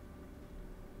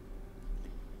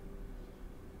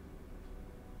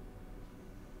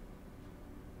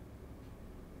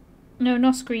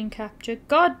 not screen capture.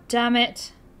 God damn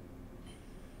it.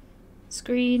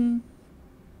 Screen.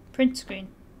 Print screen.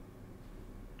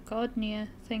 God near,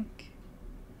 think.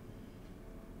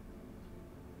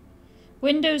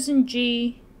 Windows and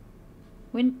G.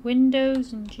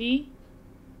 Windows and G.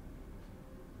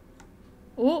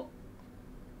 Oh.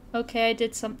 Okay, I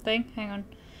did something. Hang on.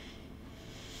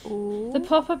 Ooh. The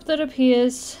pop-up that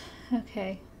appears.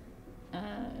 Okay.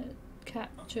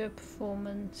 Capture,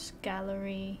 performance,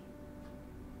 gallery.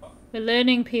 We're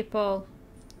learning, people.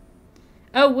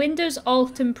 Oh, Windows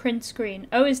Alt and print screen.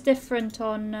 Oh, is different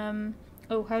on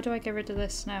oh, how do I get rid of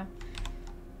this now?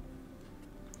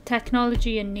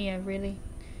 Technology and Nia, really.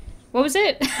 What was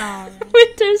it?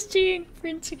 Windows G and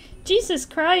print screen. Jesus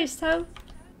Christ, how?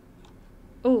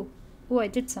 Oh, oh, I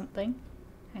did something.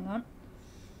 Hang on.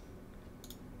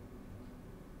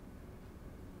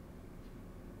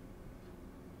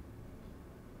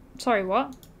 Sorry,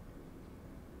 what?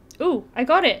 Ooh, I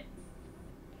got it.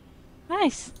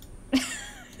 Nice.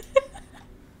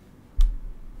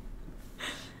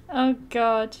 Oh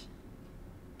god.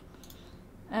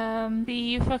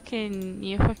 You're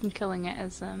fucking killing it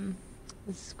as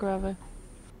Grover.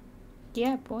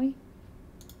 Yeah, boy.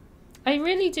 I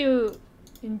really do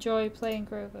enjoy playing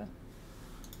Grover.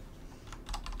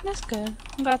 That's good.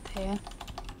 I'm glad to hear.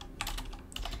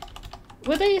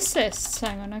 Were they assists?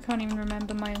 Hang on, I can't even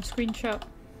remember my own screenshot.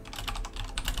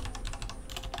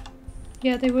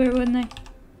 Yeah, they were, weren't they?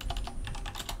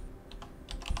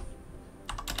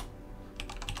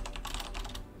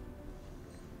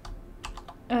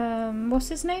 What's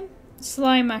his name?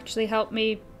 Slime actually helped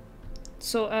me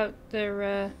sort out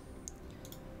their,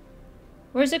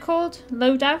 what is it called?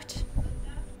 Loadout?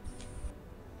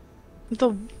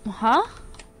 The, huh?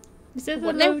 Is it the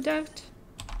What name? loadout?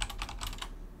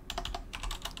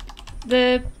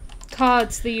 The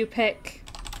cards that you pick.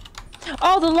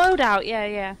 Oh, the loadout. Yeah,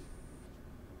 yeah.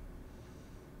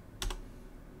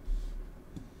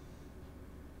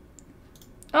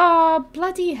 Oh,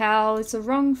 bloody hell. It's the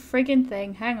wrong friggin'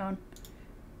 thing. Hang on.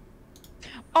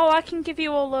 Oh, I can give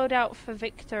you a loadout for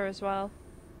Victor as well,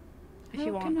 if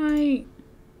you want. Can I...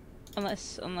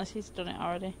 Unless he's done it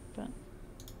already, but...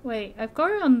 Wait, I've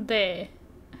got it on there.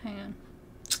 Hang on.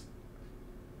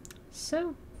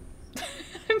 So...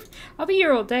 I'll be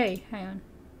here all day. Hang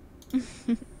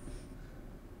on.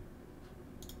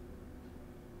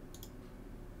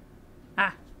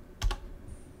 Ah.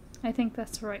 I think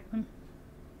that's the right one.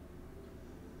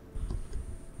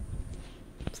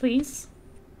 Please?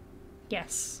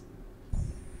 Yes.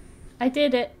 I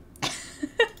did it.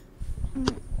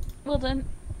 Well done.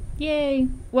 Yay.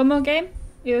 One more game?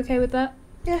 You okay with that?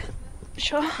 Yeah,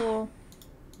 sure. Cool.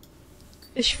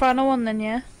 It's your final one then,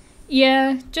 yeah?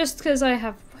 Yeah, just because I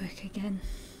have work again.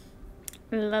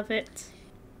 Love it.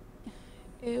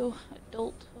 Ew,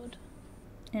 adulthood.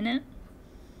 Innit?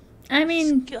 I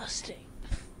mean, Disgusting.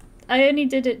 I only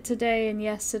did it today and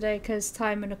yesterday because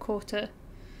time and a quarter.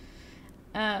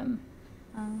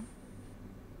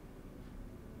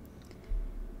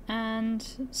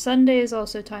 And Sunday is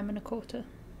also time and a quarter.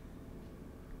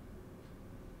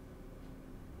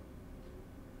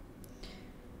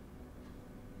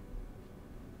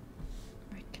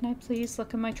 Right, can I please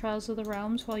look at my Trials of the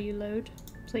Realms while you load?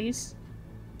 Please?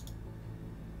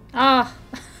 Ah!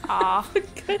 Ah. For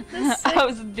goodness sake. I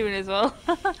was doing it as well.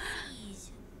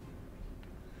 Jeez.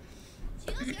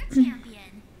 Choose your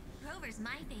champion. Grover's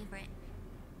my favorite.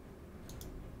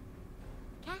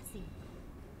 Cassie.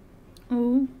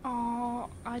 Ooh. Oh,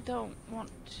 I don't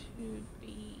want to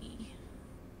be...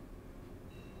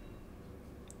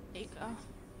 There you go.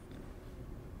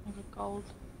 Have a gold.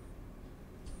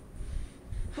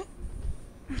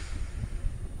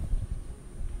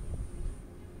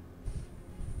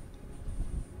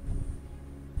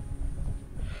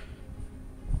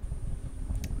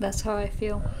 That's how I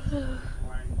feel.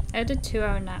 I had a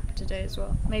 2-hour nap today as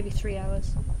well. Maybe 3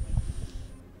 hours.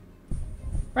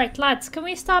 Right, lads, can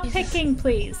we start picking,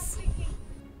 please?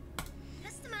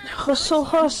 Hustle,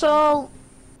 hustle!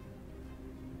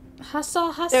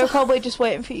 Hustle, hustle. They're probably just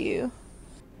waiting for you.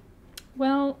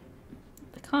 Well,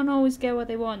 they can't always get what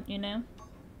they want, you know?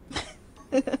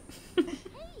 Hey,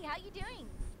 how you doing?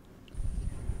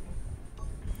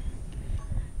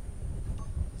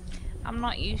 I'm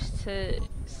not used to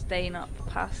staying up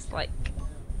past like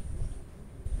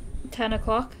 10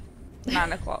 o'clock?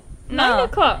 9 o'clock. 9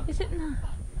 o'clock? Is it no?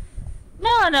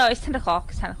 No, it's 10 o'clock.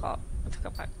 It's 10 o'clock. I took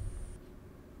it back.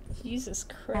 Jesus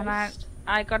Christ. And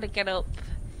I gotta get up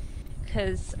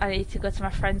because I need to go to my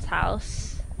friend's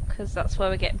house because that's where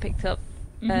we're getting picked up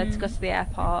to go to the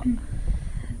airport.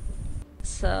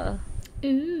 So.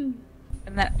 Ooh.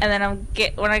 And then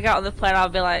when I get on the plane, I'll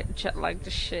be like jet lagged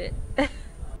as shit.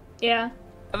 Yeah.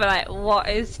 I'll be like, what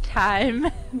is time?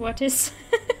 What is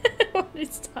what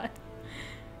is time?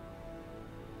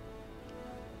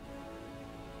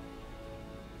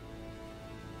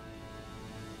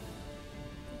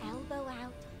 Elbow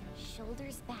out,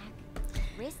 shoulders back,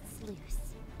 wrists loose,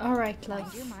 Alright, Find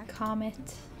love. your mark. Calm it.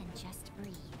 and just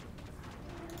breathe.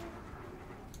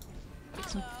 Get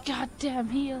some goddamn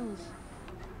heals.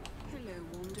 Hello,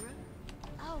 Wanderer.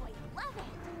 Oh, I love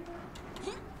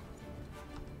it!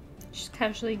 Just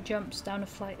casually jumps down a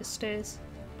flight of stairs.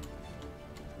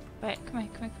 Wait, come here.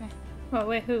 Oh,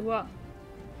 wait, who? What?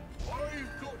 The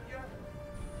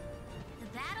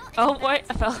battle is Oh, about wait,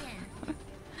 I to fell.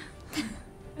 begin.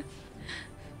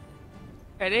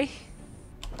 Ready?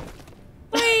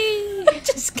 Whee! I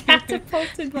just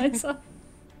catapulted myself.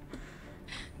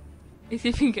 Let's see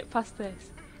if you can get past this.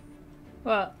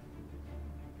 What?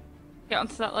 Get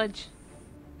onto that ledge.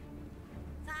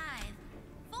 5,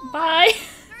 4, Bye!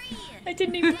 3, I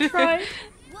didn't even try.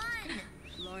 1.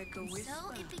 Like a So whisper it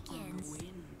on the begins.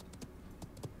 wind.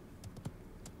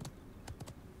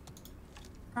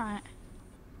 Right.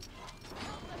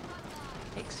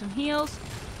 Take some heals.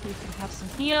 You can have some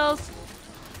heals.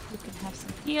 You can have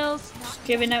some heals. Just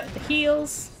giving out the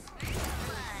heals.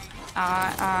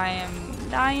 I am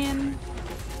dying.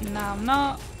 No, I'm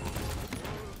not.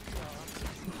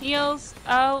 Some heals.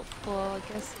 Oh, well,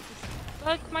 I guess I just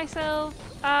bug myself.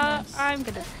 Nice. I'm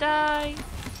gonna die.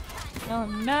 No,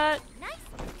 I'm not. Nice,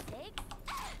 Sig.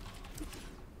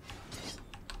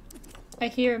 I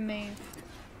hear a move.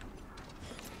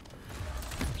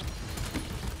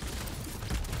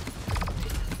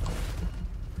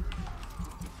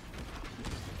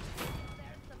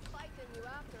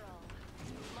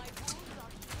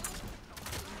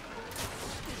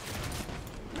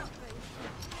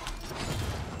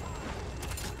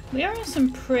 We are in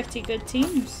some pretty good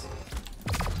teams.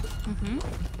 Mm-hmm.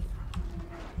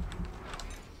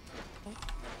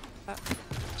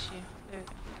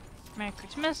 Merry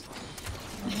Christmas.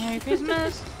 Merry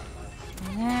Christmas.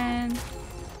 And then...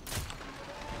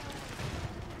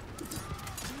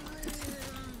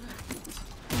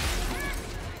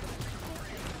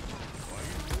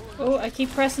 Oh, I keep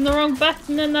pressing the wrong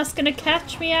button and that's gonna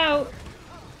catch me out.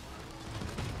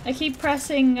 I keep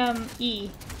pressing E.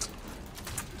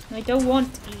 I don't want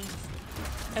E.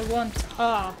 I want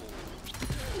R.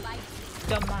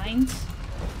 Don't mind.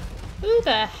 Who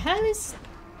the hell is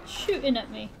shooting at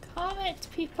me? Calm it,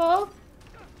 people.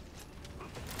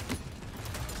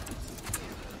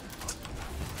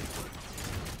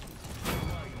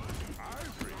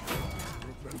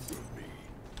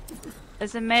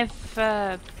 There's a myth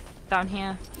down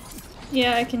here.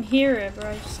 Yeah, I can hear it, but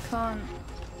I just can't.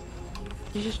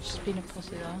 You're just being a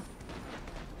pussy though.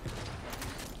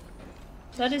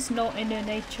 That is not in her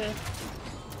nature.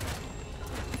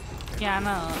 Yeah, I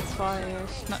know, that's why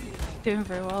she's not doing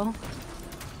very well.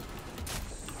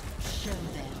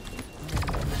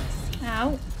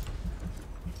 Ow.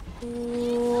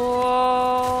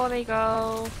 Oh, there you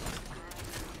go.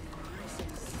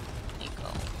 There you go.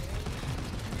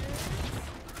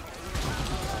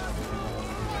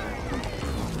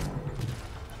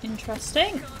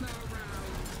 Interesting.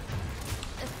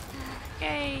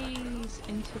 Gaze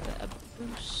into the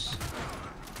abyss.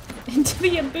 Into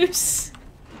the abyss.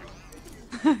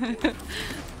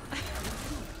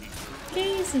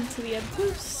 Gaze into the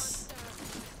abyss.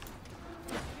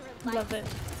 Love it.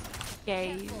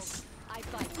 Gaze.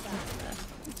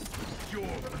 You're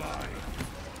mine.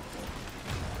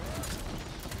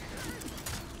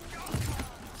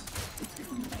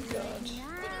 Oh my god.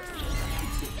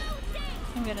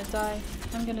 I'm gonna die.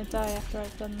 I'm gonna die after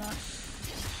I've done that.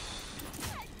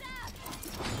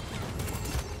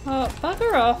 Oh,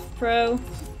 bugger off, bro.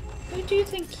 Who do you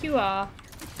think you are?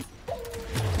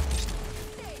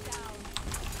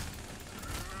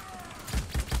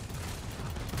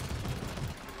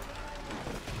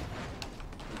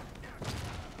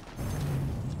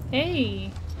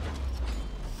 Hey.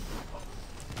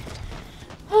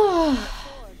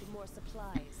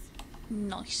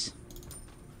 Nice.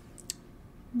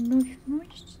 Nice,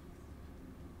 nice.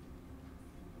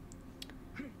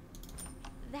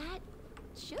 That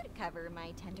should cover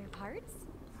my tender parts.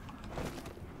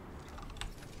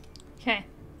 Okay.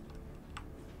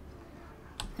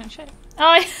 Oh shit. Oh,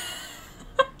 I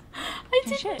Oh,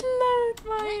 shit. didn't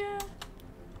load my.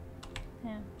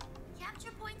 Yeah.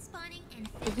 Capture point spawning in You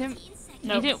 15 didn't- seconds.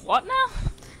 No. You did what now?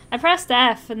 I pressed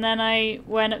F and then I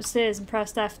went upstairs and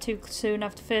pressed F too soon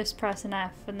after first pressing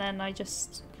F and then I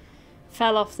just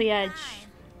fell off the edge.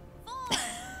 5,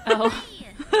 4, Oh.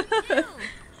 3, 2,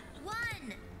 1.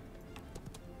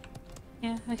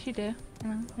 Yeah, as you do. You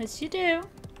know. As you do.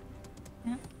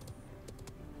 Yeah.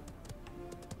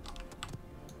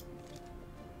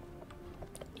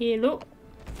 Hello.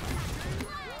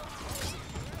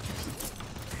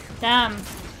 Damn.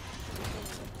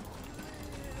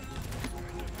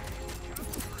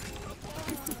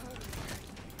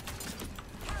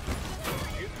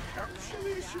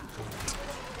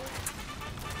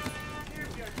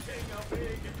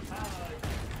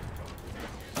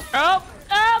 Oh!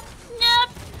 Oh! Nope!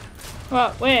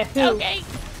 What? Where? Who? Okay.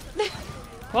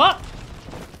 What?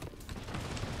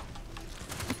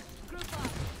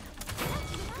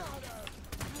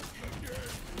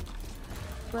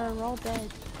 We're all dead.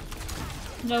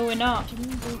 No, we're not.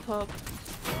 Group up.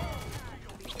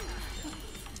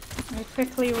 We're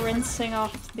quickly rinsing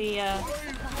off the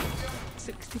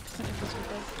 60% of us are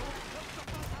dead.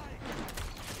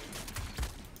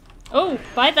 Oh,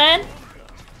 bye then.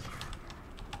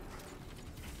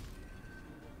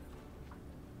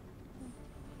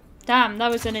 Damn, that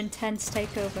was an intense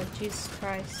takeover. Jesus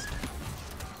Christ.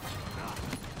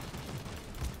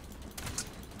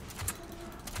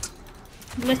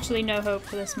 Literally no hope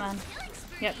for this man.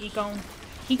 Yep, he gone.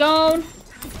 He gone.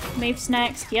 Maeve's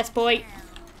next. Yes, boy.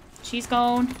 She's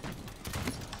gone.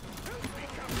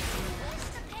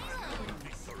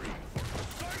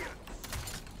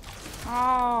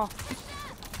 Oh!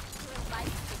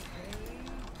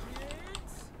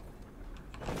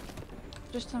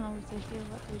 Just don't know what they feel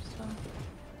about those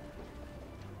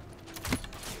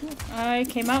ones. I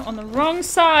came out on the wrong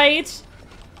side.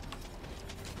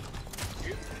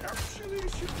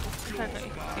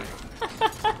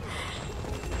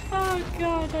 Oh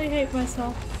god, I hate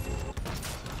myself.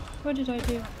 What did I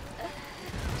do?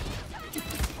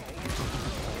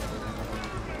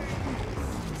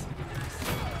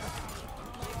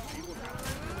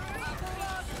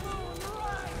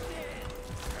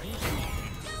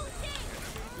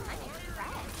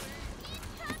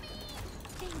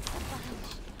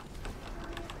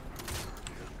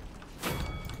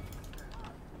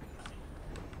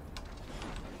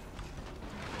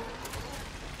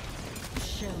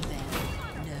 Show them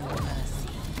no mercy.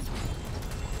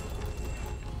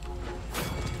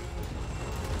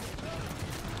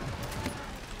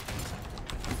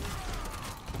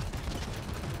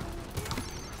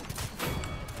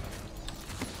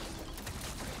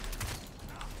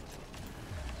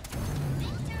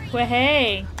 Well,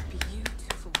 hey.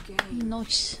 Beautiful game.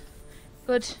 Nice.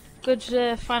 Good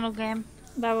final game.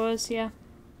 That was, yeah.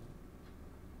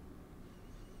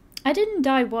 I didn't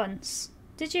die once.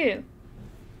 Did you?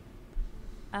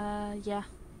 Yeah.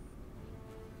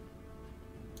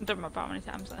 I don't remember how many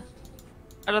times though.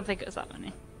 I don't think it was that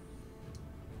many.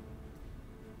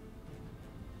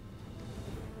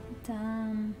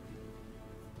 Damn.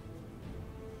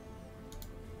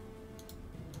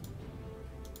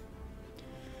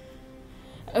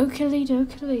 Oakley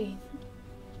dokley.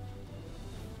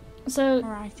 So,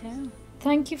 Righto.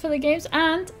 thank you for the games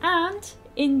and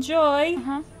enjoy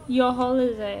your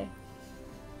holiday.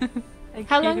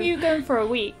 How long are you going for? A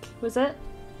week? Was it?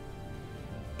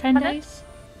 10 Pardon? days?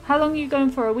 How long are you going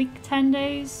for? A week? 10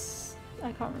 days?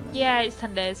 I can't remember. Yeah, it's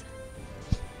 10 days.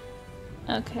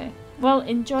 Okay. Well,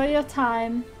 enjoy your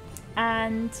time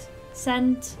and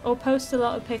send or post a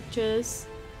lot of pictures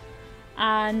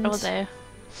and I will do.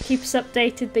 keep us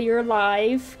updated that you're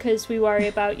alive because we worry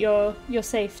about your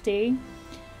safety.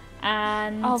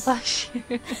 And Oh, bless you.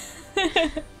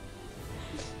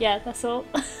 yeah, that's all.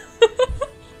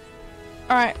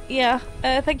 Alright, yeah.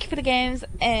 Thank you for the games,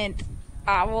 and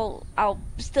I'll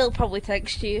still probably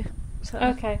text you. So.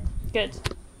 Okay, good.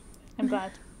 I'm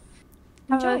glad.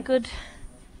 Have Enjoy. a good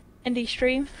indie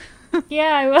stream.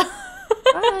 Yeah, I will.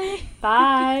 Bye.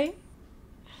 Bye.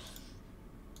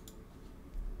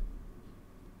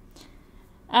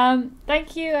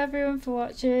 Thank you everyone for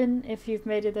watching. If you've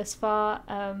made it this far,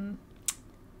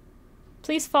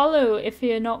 please follow if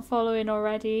you're not following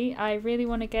already. I really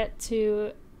want to get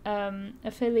to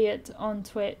affiliate on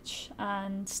Twitch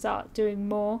and start doing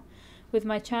more with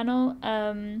my channel.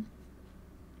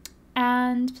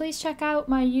 And please check out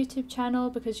my YouTube channel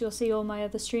because you'll see all my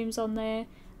other streams on there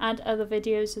and other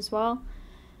videos as well.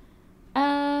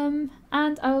 And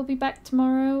I will be back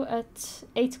tomorrow at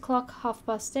 8 o'clock,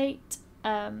 8:30,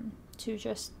 to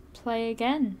just play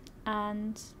again.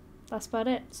 And that's about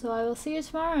it. So I will see you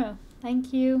tomorrow.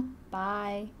 Thank you.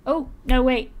 Bye. Oh, no,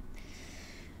 wait.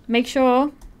 Make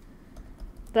sure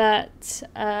that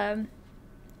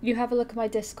you have a look at my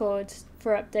Discord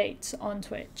for updates on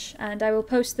Twitch, and I will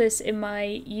post this in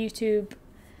my YouTube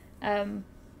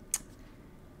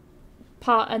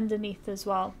part underneath as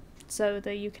well, so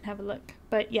that you can have a look.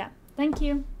 But yeah, thank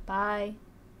you. Bye.